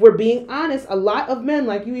 and if we're being honest, a lot of men,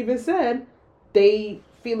 like you even said, they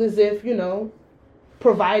feel as if, you know,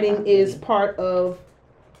 providing is part of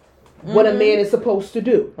what a man is supposed to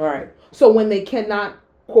do. Right. So when they cannot,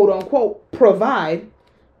 quote unquote, provide,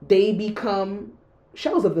 they become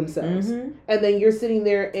shells of themselves. And then you're sitting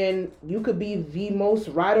there and you could be the most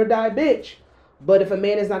ride or die bitch. But if a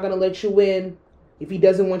man is not going to let you in, if he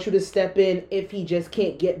doesn't want you to step in, if he just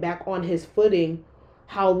can't get back on his footing,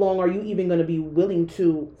 how long are you even going to be willing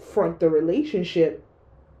to front the relationship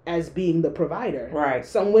as being the provider? Right.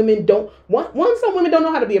 Some women don't some women don't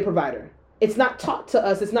know how to be a provider. It's not taught to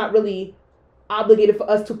us. It's not really obligated for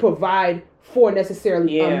us to provide for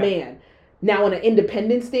necessarily a man. Now, on an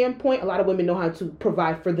independent standpoint, a lot of women know how to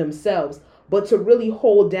provide for themselves. But to really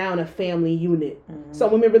hold down a family unit,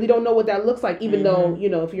 some women really don't know what that looks like. Even though, you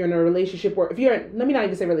know, if you're in a relationship, or if you're in, let me not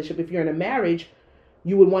even say relationship, if you're in a marriage,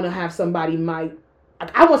 you would want to have somebody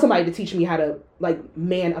I want somebody to teach me how to, like,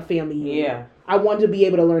 man a family unit. Yeah. I want to be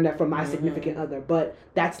able to learn that from my significant other, but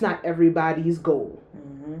that's not everybody's goal.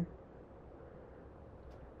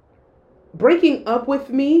 Breaking up with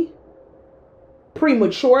me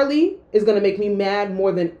prematurely is going to make me mad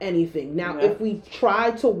more than anything. Now, if we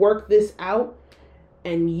try to work this out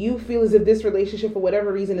and you feel as if this relationship, for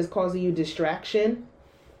whatever reason, is causing you distraction,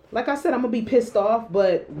 like I said, I'm going to be pissed off,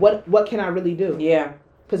 but what can I really do? Yeah.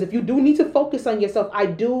 Because if you do need to focus on yourself, if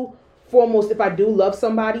I do love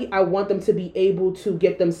somebody, I want them to be able to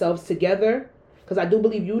get themselves together. Because I do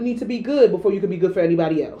believe you need to be good before you can be good for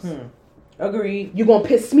anybody else. Agreed. You're going to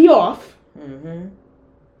piss me off.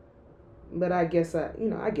 But I guess I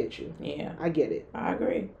get you. Yeah. I get it. I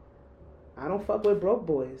agree. I don't fuck with broke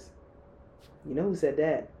boys. You know who said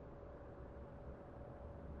that?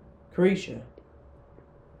 Carisha.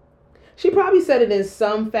 She probably said it in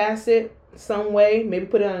some facet, some way. Maybe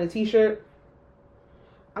put it on a t-shirt.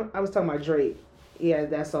 I was talking about Drake. He had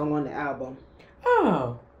that song on the album.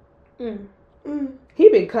 Oh. He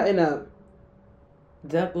been cutting up.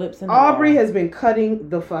 Duck lips and Aubrey has been cutting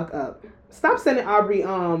the fuck up. Stop sending Aubrey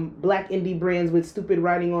black indie brands with stupid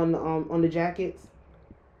writing on the jackets.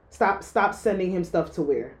 Stop sending him stuff to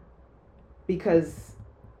wear. Because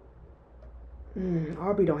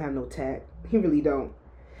Aubrey don't have no tact. He really don't.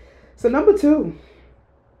 So number 2.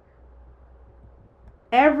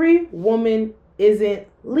 Every woman isn't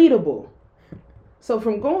leadable. So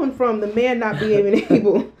going from the man not being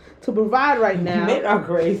able to provide right now. Men are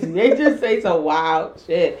crazy. They just say some wild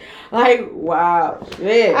shit. Like, wild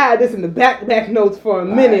shit. I had this in the back notes for a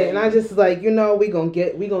minute, and I just like, you know, we gonna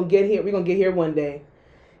get here one day.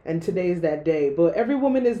 And today's that day. But every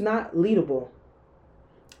woman is not leadable.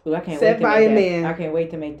 Ooh, I can't Set wait to by make a that. man. I can't wait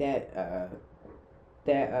to make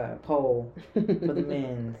that poll for the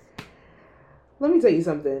men's. Let me tell you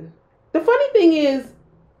something. The funny thing is,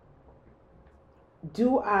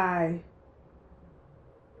 do I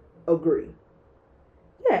agree?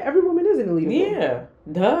 Yeah, every woman is in the leaderboard. Yeah,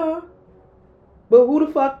 duh. But who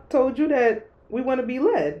the fuck told you that we want to be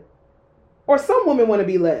led? Or some women want to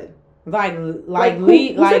be led. Like who like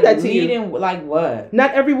said that to you? leading, like what?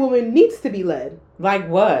 Not every woman needs to be led. Like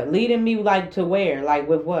what? Leading me like to where? Like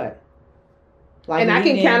with what? Like and I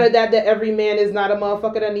can counter that every man is not a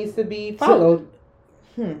motherfucker that needs to be followed.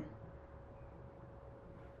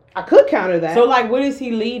 I could counter that. So like, what is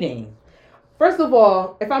he leading? First of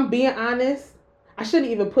all, if I'm being honest, I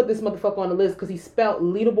shouldn't even put this motherfucker on the list because he spelled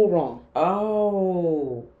leadable wrong.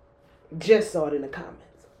 Oh. Just saw it in the comments.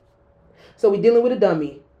 So we dealing with a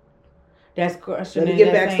dummy. That's questioning. Let me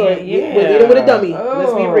get backstory. Yeah. We're dealing with a dummy. Oh.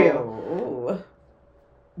 Let's be real.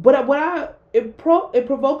 But it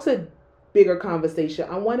provokes a bigger conversation.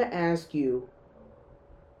 I want to ask you,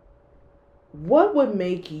 what would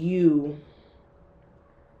make you?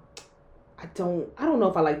 I don't know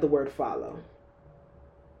if I like the word follow.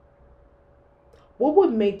 What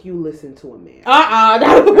would make you listen to a man?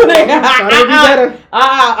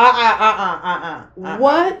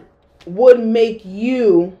 What would make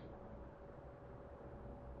you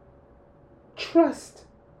trust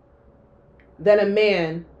that a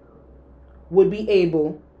man would be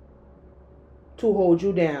able to hold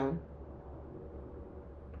you down?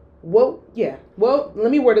 Well,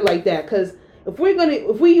 let me word it like that, because if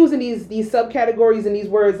we're using these subcategories and these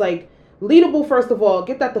words like leadable, first of all,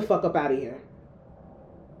 get that the fuck up out of here.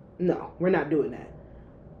 No, we're not doing that.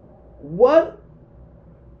 What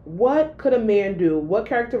could a man do? What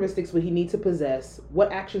characteristics would he need to possess?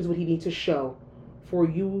 What actions would he need to show for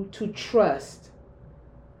you to trust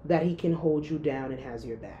that he can hold you down and has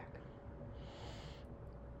your back?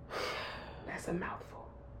 That's a mouthful.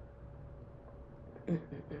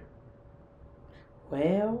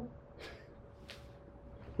 Well,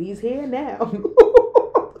 he's here now.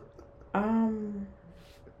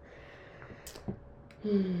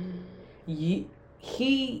 He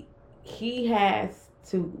has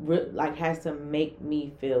to make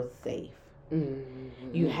me feel safe.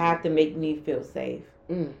 Mm-hmm. You have to make me feel safe.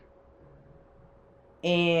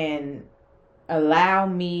 And allow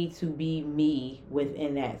me to be me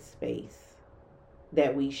within that space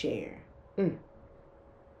that we share.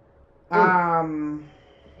 I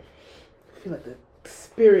feel like the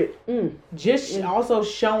spirit also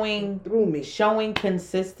showing through me, showing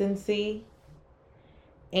consistency.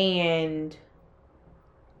 And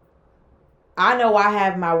I know I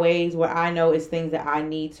have my ways where I know it's things that I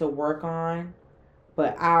need to work on,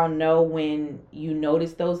 but I'll know when you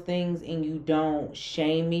notice those things and you don't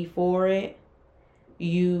shame me for it.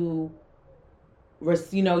 You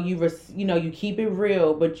keep it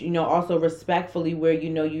real, but also respectfully, where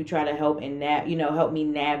you try to help and help me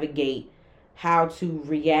navigate how to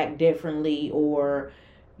react differently, or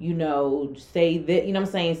say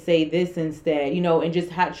that, say this instead, and just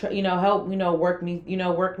help work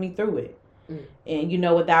me through it.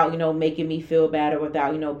 And without making me feel bad, or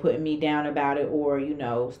without putting me down about it, or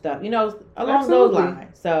stuff along Absolutely. those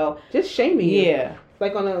lines. So just shaming you, yeah,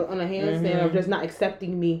 like on a handstand, or just not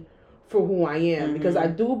accepting me for who I am, because I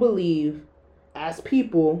do believe as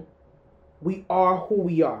people we are who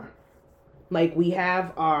we are. Like, we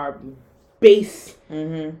have our base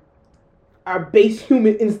human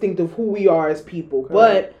instinct of who we are as people. Correct.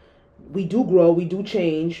 But we do grow, we do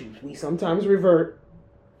change, we sometimes revert,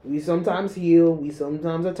 we sometimes heal, we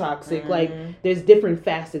sometimes are toxic. Like, there's different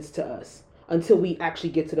facets to us until we actually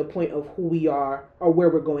get to the point of who we are or where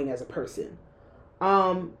we're going as a person.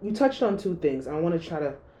 You touched on two things. I want to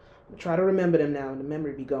try to remember them now, and the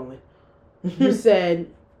memory be going. You said,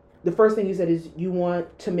 the first thing you said is you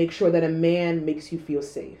want to make sure that a man makes you feel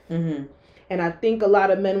safe. And I think a lot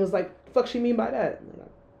of men was like, fuck she mean by that?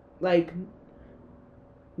 Like,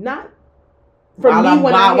 not while I'm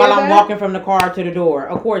walking from the car to the door.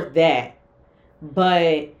 Of course that.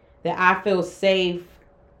 But that I feel safe,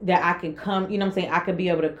 that I can come, I could be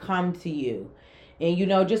able to come to you. And,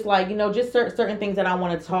 just like, just certain things that I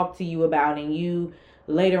want to talk to you about, and you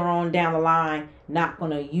later on down the line not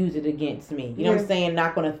going to use it against me. You know what I'm saying?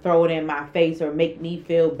 Not going to throw it in my face or make me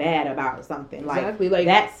feel bad about something. Exactly. Like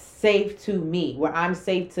that's safe to me, where I'm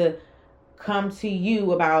safe to come to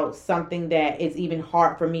you about something that is even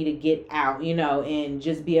hard for me to get out, and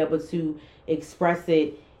just be able to express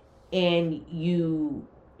it. And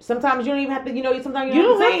sometimes you don't even have to, sometimes you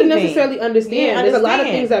don't have to necessarily understand. There's a lot of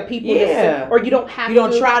things that people say, or you don't have to. You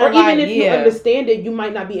don't try to, or even if you understand it, you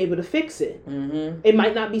might not be able to fix it. It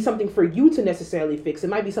might not be something for you to necessarily fix. It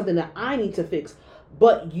might be something that I need to fix,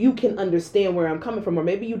 but you can understand where I'm coming from. Or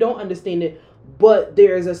maybe you don't understand it, but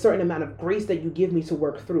there's a certain amount of grace that you give me to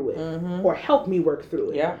work through it or help me work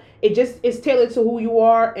through it. Yeah. It just is tailored to who you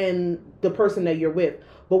are and the person that you're with.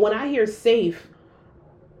 But when I hear safe,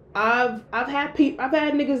 I've had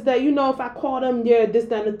niggas that, you know, if I call them, yeah, this,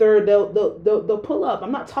 that, and the third, they'll pull up.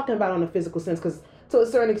 I'm not talking about on a physical sense, because to a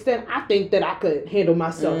certain extent, I think that I could handle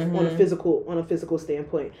myself on a physical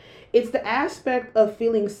standpoint. It's the aspect of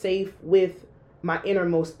feeling safe with my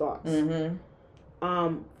innermost thoughts.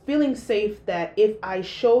 Feeling safe that if I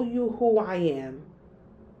show you who I am,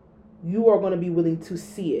 you are going to be willing to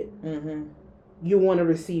see it. You want to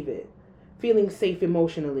receive it. Feeling safe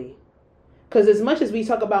emotionally. Because as much as we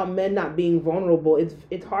talk about men not being vulnerable,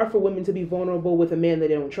 it's hard for women to be vulnerable with a man that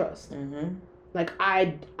they don't trust. Like,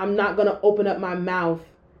 I'm not going to open up my mouth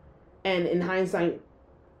and, in hindsight,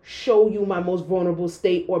 show you my most vulnerable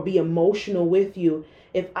state or be emotional with you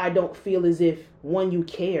if I don't feel as if, one, you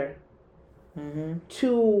care,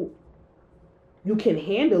 two, you can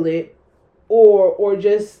handle it, or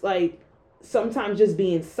just, like, sometimes just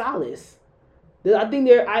being solace. I think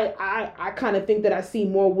I kind of think that I see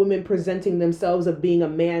more women presenting themselves of being a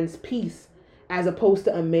man's piece as opposed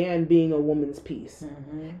to a man being a woman's piece.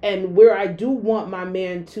 And where I do want my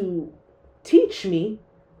man to teach me,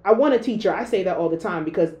 I want a teacher. I say that all the time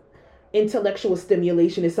because intellectual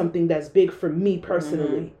stimulation is something that's big for me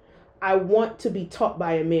personally. I want to be taught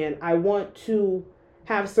by a man. I want to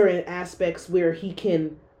have certain aspects where he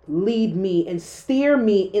can lead me and steer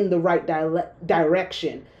me in the right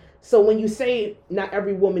direction. So when you say not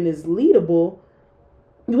every woman is leadable,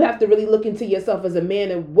 you have to really look into yourself as a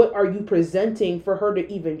man and what are you presenting for her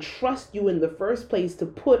to even trust you in the first place to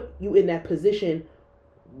put you in that position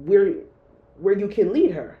where you can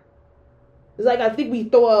lead her. It's like, I think we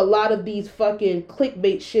throw a lot of these fucking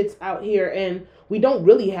clickbait shits out here and we don't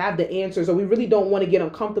really have the answers, or we really don't want to get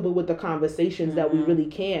uncomfortable with the conversations that we really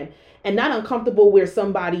can. And not uncomfortable where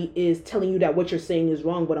somebody is telling you that what you're saying is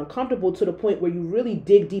wrong, but uncomfortable to the point where you really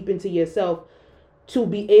dig deep into yourself to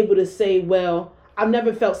be able to say, well, I've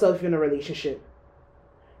never felt safe in a relationship.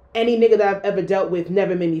 Any nigga that I've ever dealt with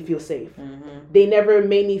never made me feel safe. They never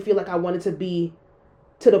made me feel like I wanted to be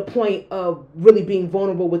to the point of really being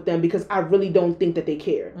vulnerable with them because I really don't think that they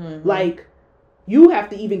care. Like, you have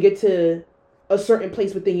to even get to a certain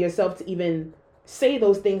place within yourself to even say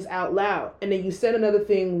those things out loud. And then you said another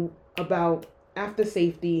thing about after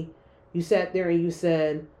safety. You sat there and you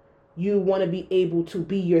said you want to be able to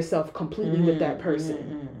be yourself completely with that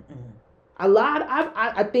person.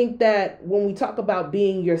 I think that when we talk about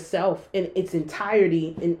being yourself in its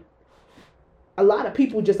entirety, and a lot of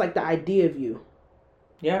people just like the idea of you.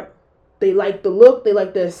 Yep. They like the look, they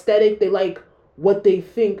like the aesthetic, they like what they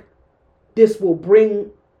think this will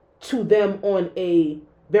bring to them on a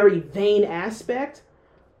very vain aspect,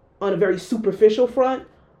 on a very superficial front,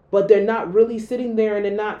 but they're not really sitting there and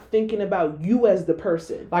they're not thinking about you as the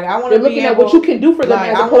person. Like, I want to be looking at what you can do for them,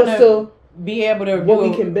 like, as opposed to be able to what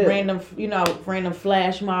we can build. Random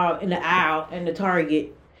flash mob in the aisle in the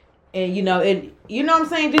Target, and you know what I'm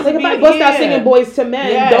saying. Just like if I bust out singing Boys to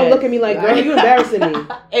Men, don't look at me like, girl, you embarrassing me,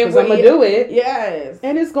 because I'm gonna do it. Yes,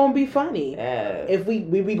 and it's gonna be funny. Yes. If we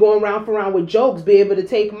be going round for round with jokes, be able to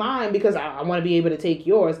take mine because I want to be able to take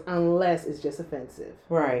yours, unless it's just offensive.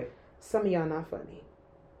 Right. Some of y'all not funny.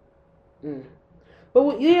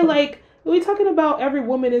 But yeah, like, we talking about every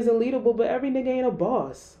woman isn't leadable, but every nigga ain't a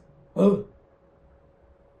boss. Oh.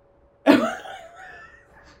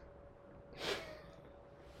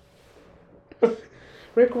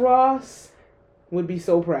 Rick Ross would be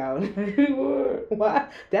so proud. He would. Why?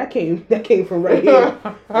 That came from right here.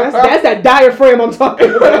 That's that diaphragm I'm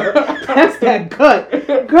talking about. That's that gut,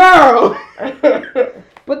 girl.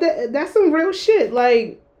 But that's some real shit.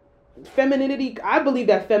 Like, femininity. I believe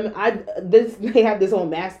that they have this whole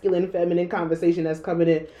masculine feminine conversation that's coming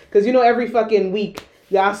in, because you know every fucking week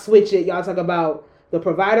y'all switch it. Y'all talk about the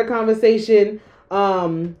provider conversation.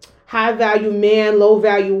 High value man, low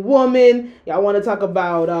value woman. Y'all want to talk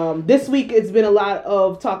about this week. It's been a lot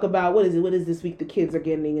of talk about what is this week the kids are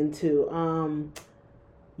getting into.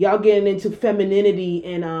 Y'all getting into femininity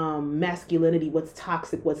and masculinity. What's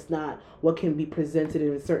toxic, what's not, what can be presented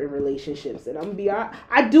in certain relationships. And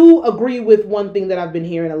I do agree with one thing that I've been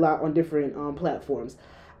hearing a lot on different platforms.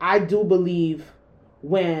 I do believe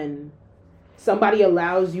when somebody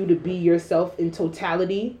allows you to be yourself in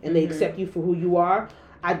totality and they accept you for who you are,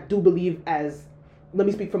 I do believe, let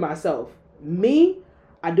me speak for myself.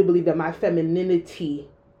 I do believe that my femininity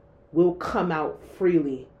will come out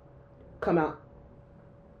freely. Come out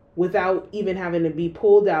without even having to be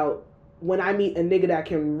pulled out. When I meet a nigga that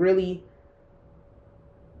can really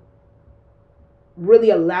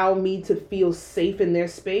really allow me to feel safe in their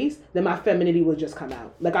space, then my femininity will just come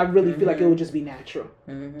out. Like, I really feel like it would just be natural.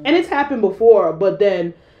 And it's happened before, but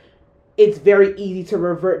then it's very easy to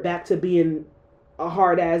revert back to being a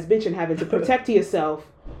hard ass bitch and having to protect yourself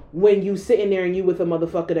when you sitting there and you with a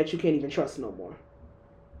motherfucker that you can't even trust no more.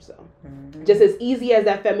 So just as easy as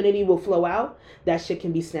that femininity will flow out, that shit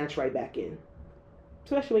can be snatched right back in,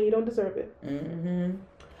 especially when you don't deserve it.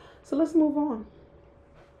 So let's move on.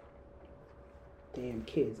 Damn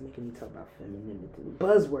kids making me talk about femininity.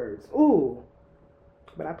 Buzzwords. Ooh.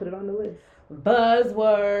 But I put it on the list.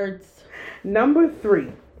 Buzzwords. Number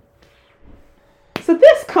 3. So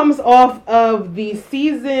this comes off of the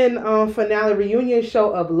season finale reunion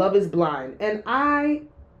show of Love is Blind. And I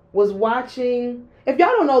was watching... If y'all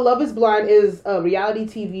don't know, Love is Blind is a reality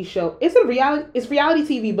TV show. It's reality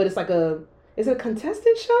TV, but it's like is it a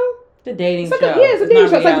contestant show? The dating show. It's a dating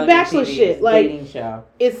show. It's like the Bachelor TV. shit. It's like dating show.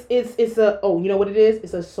 It's a you know what it is?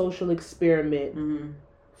 It's a social experiment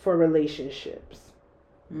for relationships.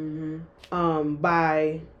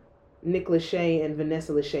 By Nick Lachey and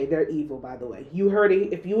Vanessa Lachey. They're evil, by the way. You heard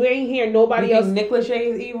it. If you ain't hear nobody else. Nick Lachey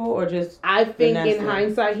is evil, or just? I think Vanessa? In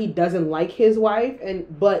hindsight, he doesn't like his wife,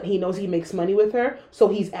 but he knows he makes money with her, so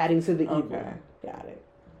he's adding to the evil. Okay, got it.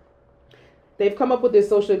 They've come up with this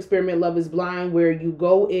social experiment, Love is Blind, where you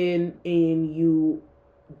go in and you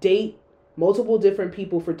date multiple different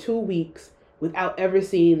people for 2 weeks without ever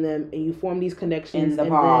seeing them, and you form these connections in the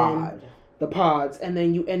pod. The pods, and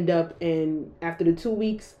then you end up after the 2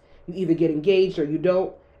 weeks, you either get engaged or you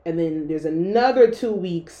don't, and then there's another 2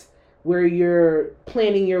 weeks where you're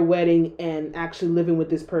planning your wedding and actually living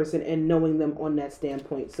with this person and knowing them on that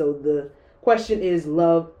standpoint. So the question is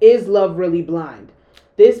love really blind?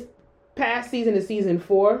 This past season is season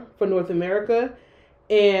 4 for North America,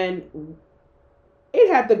 and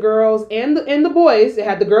it had the girls and the boys. It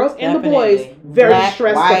had the girls and the boys very Black,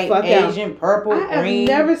 stressed white, the fuck Asian, out. purple, I green. have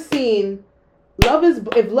never seen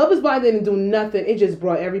if Love is Blind didn't do nothing. It just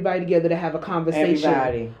brought everybody together to have a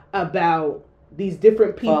conversation about these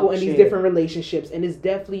different people and these different relationships. And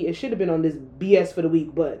it should have been on this BS for the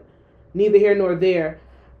week, but neither here nor there.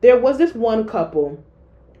 There was this one couple,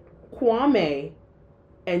 Kwame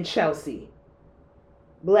and Chelsea.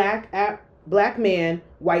 Black man,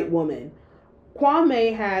 white woman.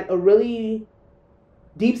 Kwame had a really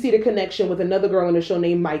deep-seated connection with another girl on the show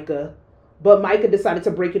named Micah, but Micah decided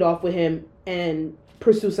to break it off with him and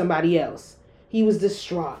pursue somebody else. He was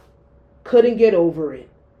distraught. Couldn't get over it.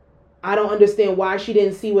 I don't understand why she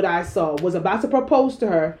didn't see what I saw. Was about to propose to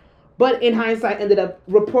her, but in hindsight ended up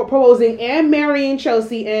proposing and marrying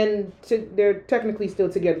Chelsea, and they're technically still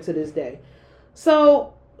together to this day.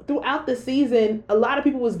 So throughout the season, a lot of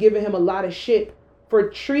people was giving him a lot of shit for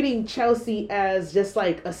treating Chelsea as just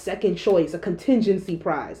like a second choice, a contingency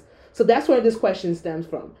prize. So that's where this question stems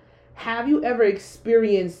from. Have you ever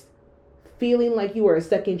experienced feeling like you were a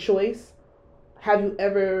second choice? Have you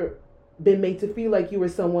ever been made to feel like you were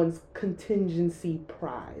someone's contingency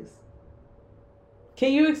prize?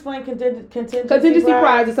 Can you explain contingency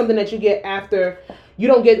prize is something that you get after you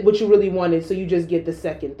don't get what you really wanted, so you just get the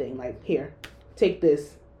second thing. Like, here, take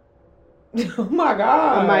this. Oh my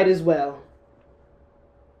God. I might as well.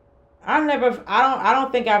 I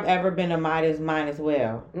don't think I've ever been a might as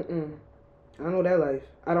well. I don't know that life.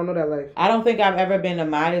 I don't think I've ever been a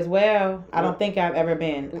might as well. I don't think I've ever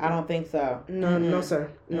been. I don't think so. No, sir.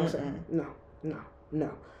 No, sir. No.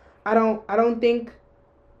 I don't think.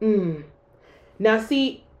 Now,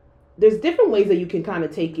 see, there's different ways that you can kind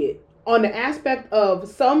of take it. On the aspect of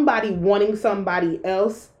somebody wanting somebody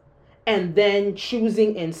else and then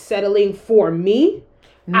choosing and settling for me.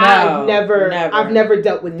 No, I've never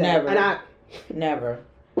dealt with that. Never.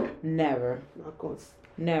 Never.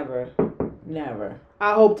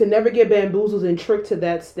 I hope to never get bamboozled and tricked to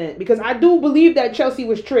that extent, because I do believe that Chelsea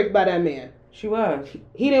was tricked by that man. She was.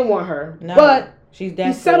 He didn't want her, no, but she's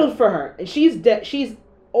desperate. He settled for her, and she's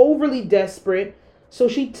overly desperate, so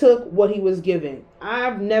she took what he was giving.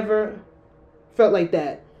 I've never felt like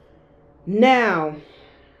that. Now,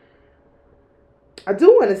 I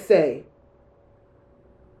do want to say,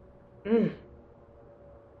 do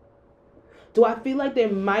I feel like there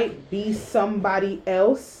might be somebody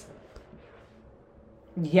else?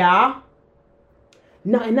 Yeah.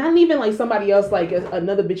 No, and not even like somebody else, like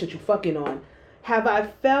another bitch that you fucking on. Have I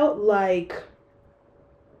felt like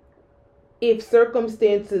if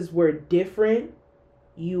circumstances were different,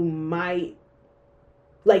 you might,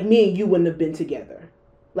 like me and you wouldn't have been together.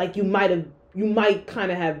 Like you might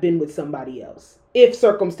kind of have been with somebody else if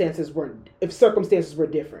circumstances were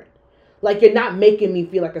different. Like, you're not making me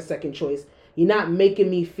feel like a second choice. You're not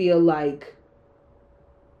making me feel like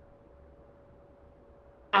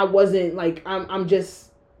I wasn't like I'm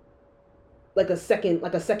just like a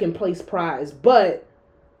second place prize. But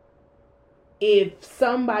if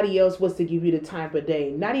somebody else was to give you the time of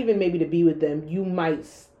day, not even maybe to be with them, you might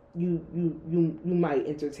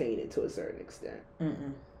entertain it to a certain extent.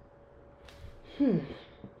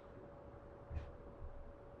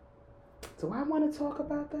 Do I want to talk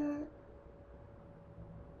about that?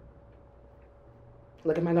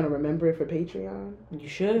 Like, am I gonna remember it for Patreon? You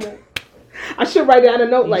should. I should write down a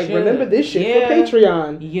note remember this shit for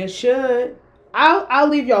Patreon. You should. I'll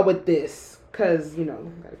leave y'all with this, because,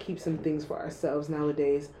 gotta keep some things for ourselves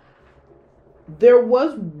nowadays. There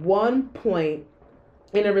was one point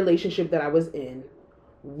in a relationship that I was in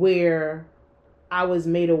where I was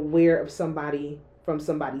made aware of somebody from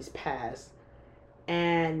somebody's past,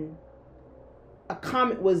 and a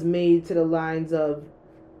comment was made to the lines of,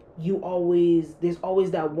 there's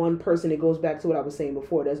always that one person. It goes back to what I was saying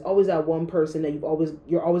before. There's always that one person that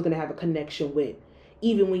you're always going to have a connection with,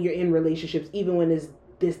 even when you're in relationships, even when it's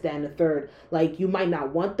this, that, and the third. Like, you might not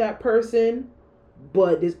want that person,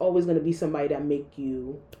 but there's always going to be somebody that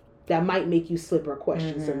might make you slip or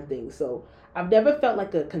question some things. So I've never felt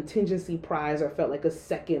like a contingency prize or felt like a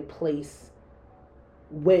second place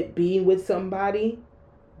with being with somebody,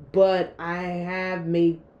 but I have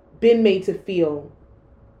been made to feel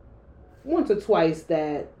once or twice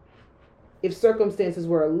that if circumstances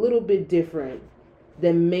were a little bit different,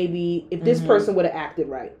 then maybe if this person would have acted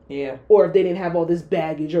right, or if they didn't have all this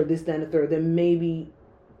baggage or this, that, and the third, then maybe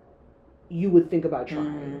you would think about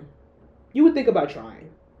trying. You would think about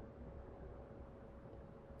trying.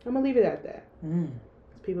 I'm gonna leave it at that.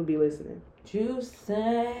 People be listening.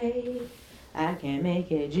 Juicy, I can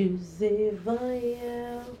make it juicy for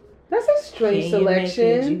you. That's a strange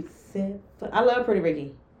selection. I love Pretty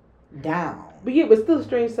Ricky. Down. But yeah, but still a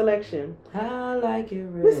strange selection. I like it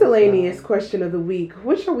real Miscellaneous fun. question of the week.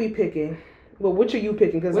 Which are we picking? Well, which are you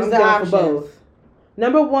picking? Because I'm the down options? for both.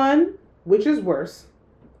 Number 1, which is worse?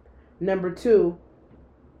 Number 2,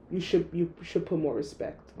 you should put more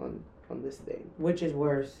respect on this thing. Which is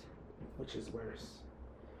worse? Which is worse?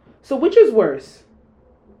 So which is worse?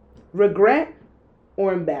 Regret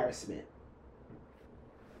or embarrassment?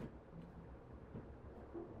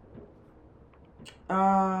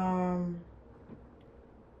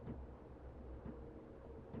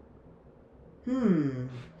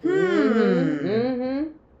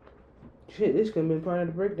 Shit, this could have been part of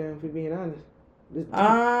the breakdown, if we're being honest. It's deep.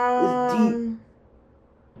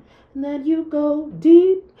 And then you go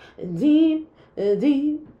deep and deep and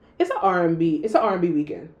deep. It's an R&B. It's an R&B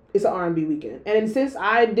weekend. And since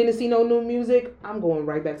I didn't see no new music, I'm going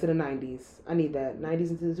right back to the 90s. I need that.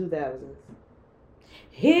 90s into the 2000s.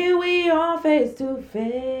 Here we are face to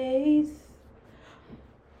face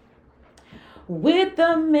with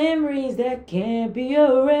the memories that can't be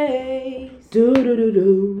erased. Do.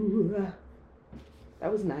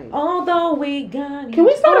 That was nice. Although we got. Can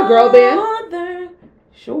we start a girl band?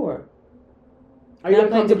 Sure. Are you gonna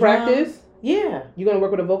come to practice? Drums? Yeah. You gonna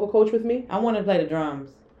work with a vocal coach with me? I want to play the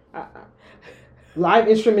drums. Live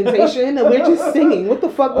instrumentation, and we're just singing. What the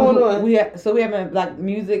fuck going on? We have like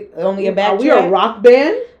music, only a backtrack. Are we a rock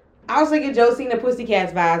band? I was thinking Josie and the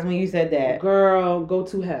Pussycats vibes when you said that. Girl, go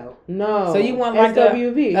to hell. No. So you want like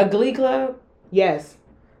SWV. a Glee Club? Yes.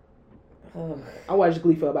 I watched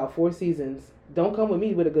Glee for about 4 seasons. Don't come with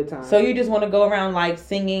me with a good time. So you just want to go around like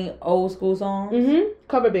singing old school songs? Mm-hmm.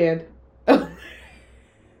 Cover band.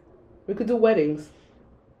 We could do weddings.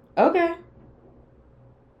 Okay.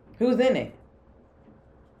 Who's in it?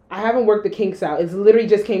 I haven't worked the kinks out. It's literally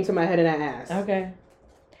just came to my head and I asked. Okay.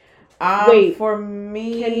 Wait. For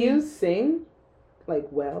me... Can you sing? Like,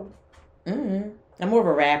 well? Mm-hmm. I'm more of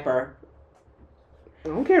a rapper.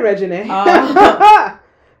 Okay, Reginae.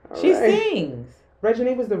 She sings.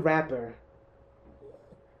 Reginae was the rapper.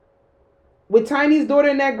 With Tiny's daughter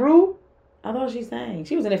in that group? I thought she sang.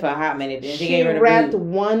 She was in it for a hot minute. Then she rapped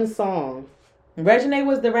one song. Reginae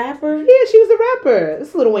was the rapper? Yeah, she was the rapper. This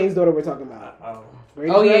is Lil Wayne's daughter we're talking about.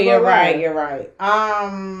 Oh yeah, you're right. You're right.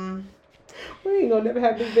 We ain't gonna never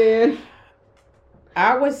have this band.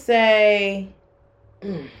 I would say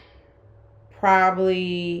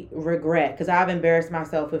probably regret, because I've embarrassed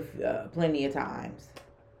myself plenty of times.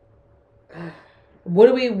 What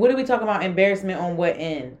are we talking about? Embarrassment on what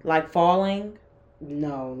end? Like falling?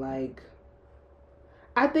 No, like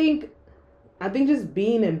I think just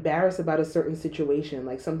being embarrassed about a certain situation,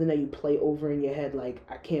 like something that you play over in your head, like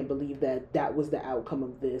I can't believe that was the outcome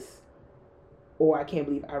of this, or I can't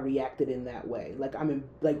believe I reacted in that way. Like I'm in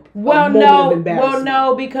like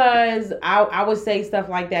no, because I would say stuff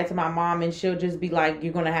like that to my mom, and she'll just be like,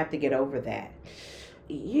 "You're gonna have to get over that."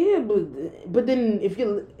 Yeah, but then if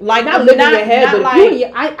you like not living in your head, not but like, you and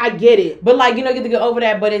your, I get it. But like, you know, you have to get over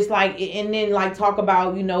that. But it's like, and then like talk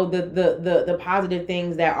about, you know, the positive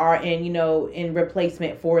things that are in, you know, in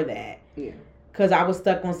replacement for that. Yeah. Because I was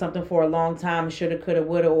stuck on something for a long time, shoulda, coulda,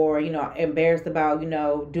 woulda, or, you know, embarrassed about, you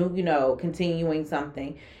know, continuing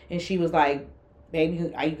something. And she was like, baby,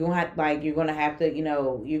 you're gonna have to, you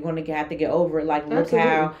know, you're gonna have to get over it. Like, look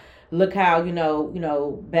how, you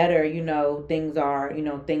know, better, you know, things are, you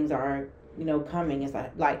know, coming. It's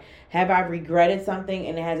like, have I regretted something,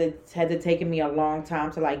 and has it taken me a long time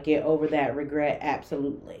to like get over that regret?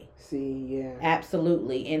 Absolutely. See, yeah.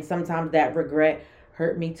 Absolutely. And sometimes that regret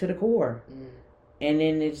hurt me to the core. And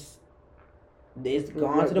then it's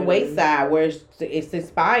gone to the wayside, where it's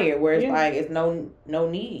expired, where it's like it's no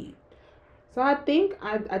need. So I think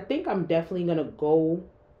I'm definitely gonna go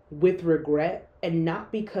with regret, and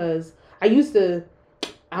not because I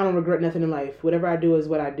don't regret nothing in life. Whatever I do is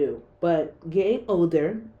what I do. But getting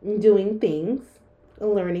older, doing things,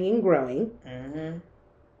 learning and growing,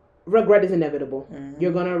 regret is inevitable.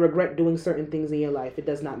 You're gonna regret doing certain things in your life. It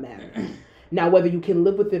does not matter. Now, whether you can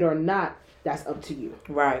live with it or not, that's up to you.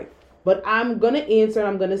 Right. But I'm going to answer, and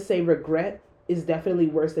I'm going to say regret is definitely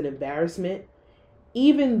worse than embarrassment.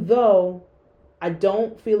 Even though I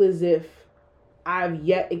don't feel as if I've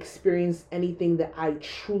yet experienced anything that I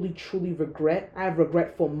truly, truly regret. I have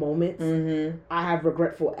regretful moments. I have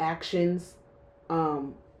regretful actions.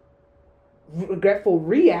 Regretful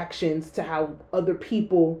reactions to how other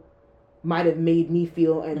people might have made me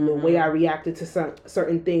feel, and the way I reacted to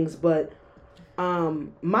certain things. But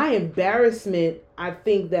my embarrassment, I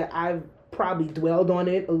think that I've probably dwelled on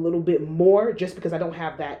it a little bit more, just because I don't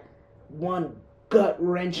have that one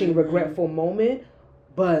gut-wrenching regretful moment.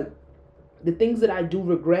 But the things that I do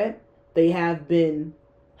regret, they have been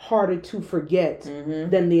harder to forget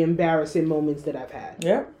than the embarrassing moments that I've had.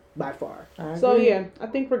 Yeah. By far. So yeah, I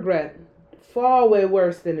think regret far way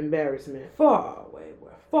worse than embarrassment. Far way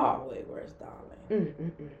worse, darling.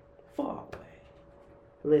 Far way.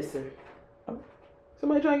 Listen.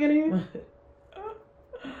 Somebody trying to get in here?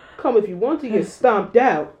 Come if you want to get stomped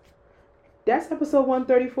out. That's episode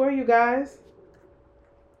 134, you guys.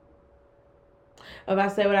 If I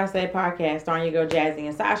Say What I Said podcast, starring your girl Jazzy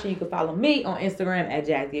and Sasha. You can follow me on Instagram at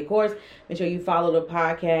Jazzy, of course. Make sure you follow the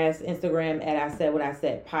podcast Instagram at I Said What I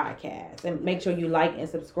Said podcast. And make sure you like and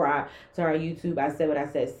subscribe to our YouTube I Said What I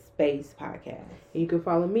Said Space podcast. You can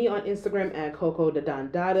follow me on Instagram at Coco the Don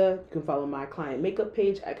Dada. You can follow my client makeup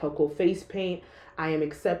page at Coco Face Paint. I am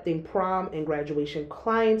accepting prom and graduation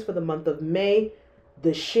clients for the month of May.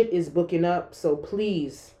 The shit is booking up, so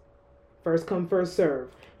please, first come, first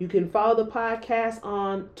serve. You can follow the podcast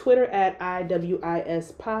on Twitter at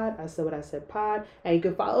IWIS Pod. I Said What I Said Pod. And you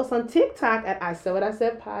can follow us on TikTok at I Said What I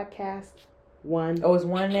Said Podcast 1. Oh, it's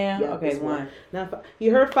 1 now? Yeah, okay, 1. Not 5.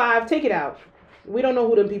 You heard 5. Take it out. We don't know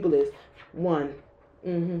who them people is. 1.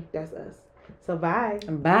 That's us. So bye.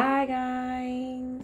 Bye, guys.